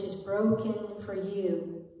body which is broken for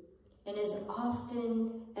you, and as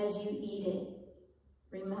often as you eat it,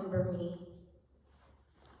 remember me.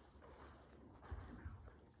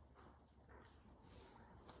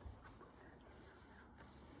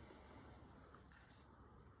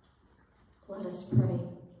 Let us pray.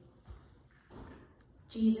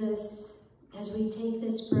 Jesus, as we take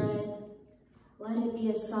this bread, let it be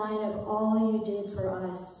a sign of all you did for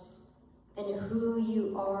us and who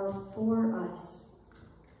you are for us.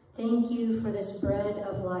 Thank you for this bread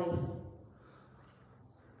of life.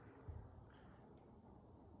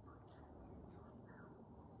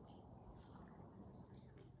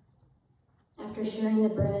 After sharing the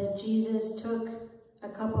bread, Jesus took a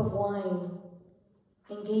cup of wine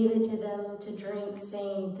and gave it to them to drink,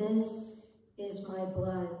 saying, this is my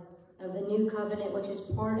blood of the new covenant, which is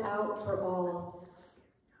poured out for all.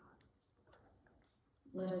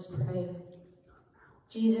 Let us pray.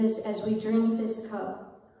 Jesus, as we drink this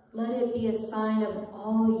cup, let it be a sign of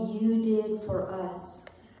all you did for us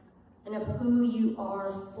and of who you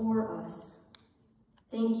are for us.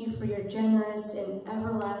 Thank you for your generous and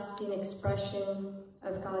everlasting expression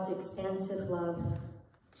of God's expansive love.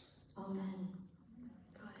 Amen.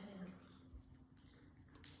 Go ahead.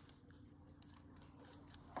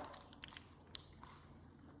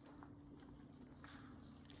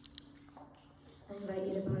 I invite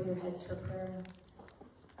you to bow your heads for prayer.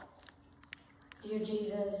 Dear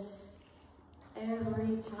Jesus,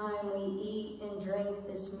 every time we eat and drink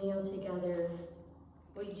this meal together,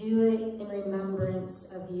 we do it in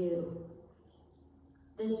remembrance of you.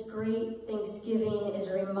 This great Thanksgiving is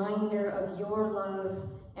a reminder of your love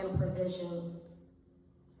and provision.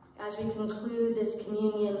 As we conclude this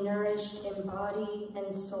communion nourished in body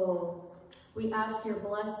and soul, we ask your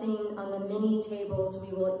blessing on the many tables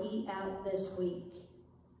we will eat at this week.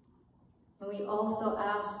 And we also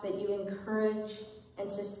ask that you encourage and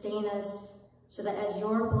sustain us so that as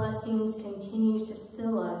your blessings continue to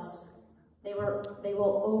fill us, they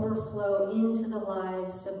will overflow into the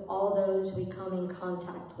lives of all those we come in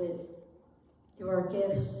contact with, through our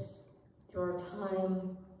gifts, through our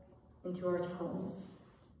time, and through our talents.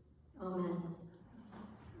 Amen.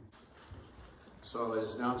 So it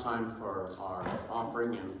is now time for our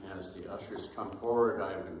offering, and as the ushers come forward,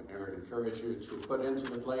 I would encourage you to put into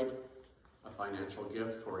the plate a financial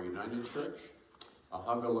gift for United Church, a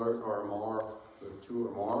hug alert or more, 2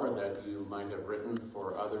 or more that you might have written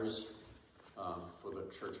for others for the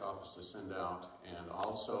church office to send out, and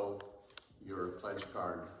also your pledge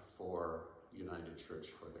card for United Church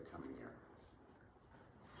for the coming year.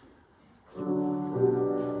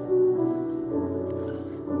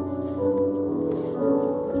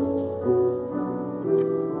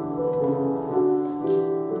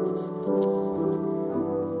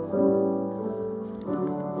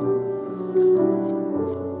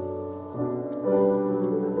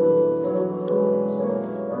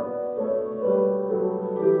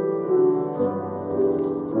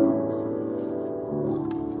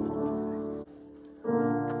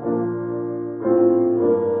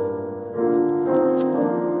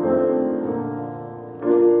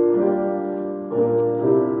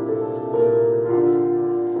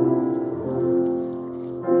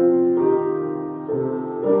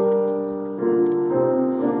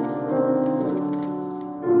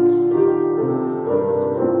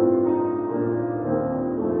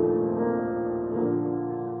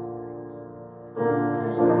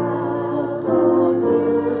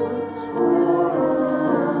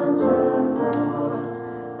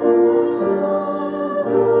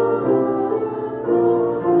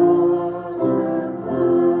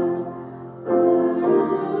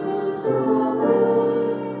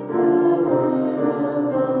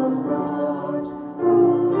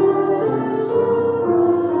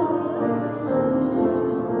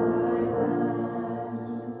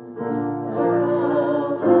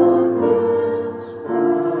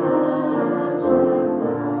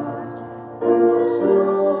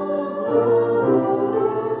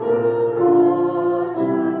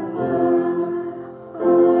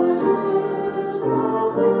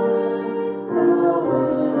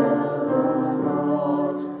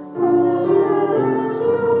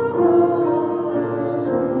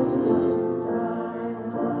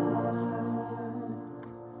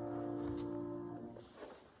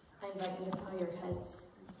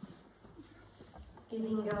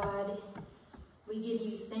 We give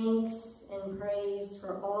you thanks and praise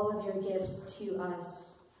for all of your gifts to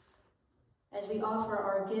us. As we offer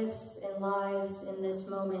our gifts and lives in this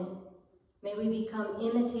moment, may we become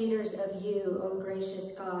imitators of you, O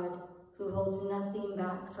gracious God, who holds nothing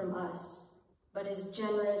back from us, but is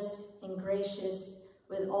generous and gracious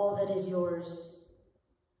with all that is yours.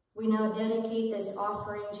 We now dedicate this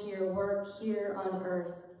offering to your work here on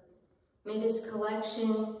earth. May this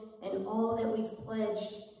collection and all that we've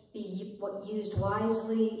pledged be used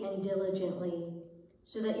wisely and diligently,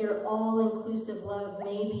 so that your all-inclusive love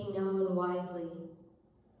may be known widely.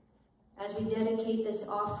 As we dedicate this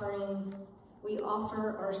offering, we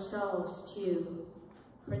offer ourselves too,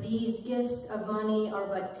 for these gifts of money are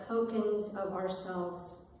but tokens of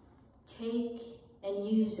ourselves. Take and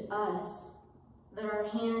use us, that our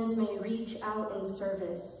hands may reach out in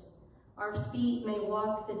service, our feet may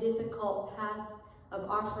walk the difficult path of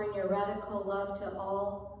offering your radical love to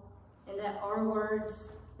all, and that our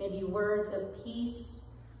words may be words of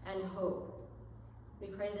peace and hope. We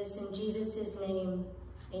pray this in Jesus' name,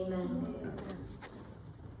 amen.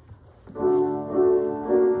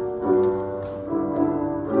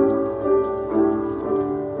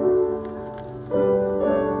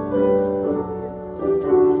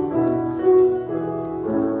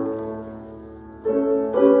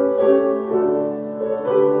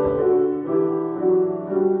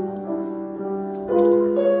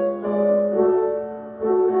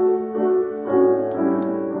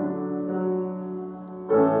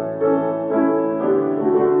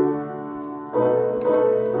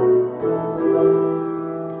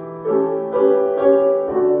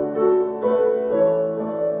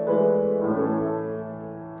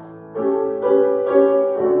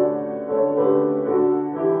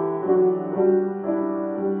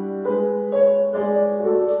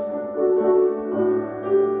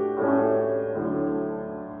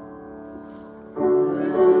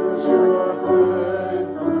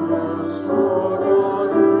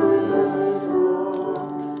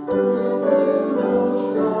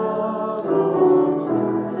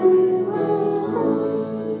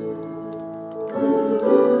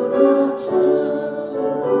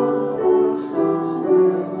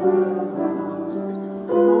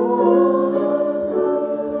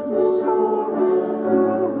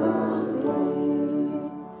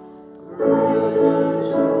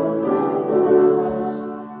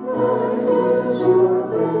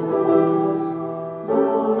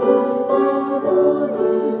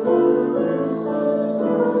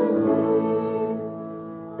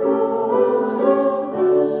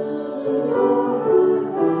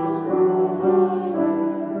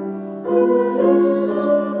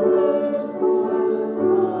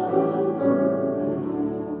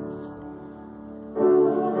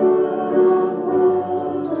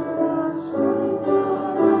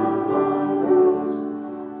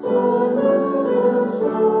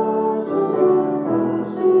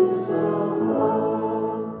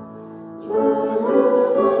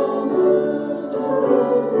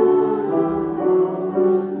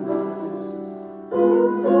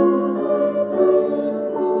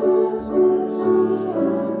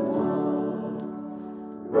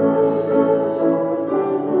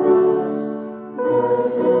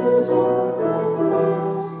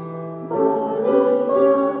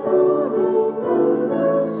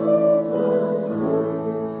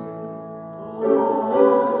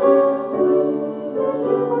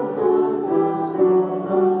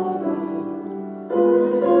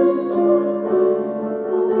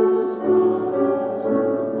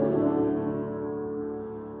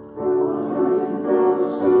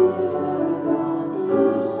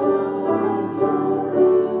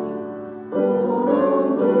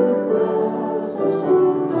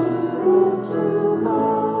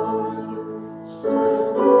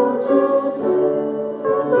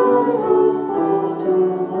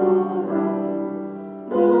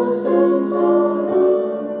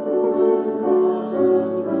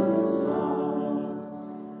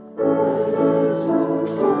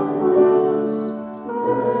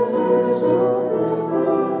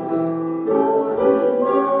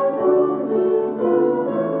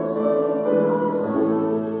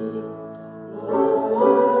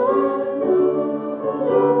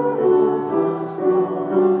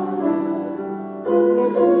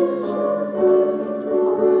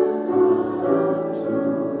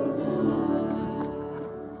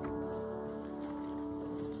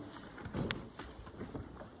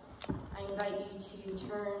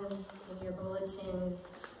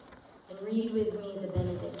 Read with me the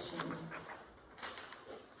benediction.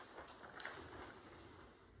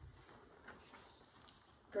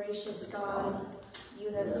 Gracious God,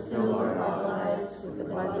 you have filled our lives with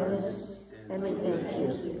abundance and we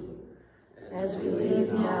thank you. As we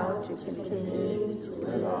leave now to continue to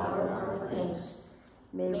live out our thanks,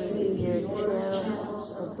 may we be your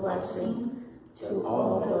channels of blessing to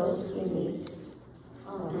all those we meet.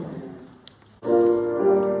 Amen.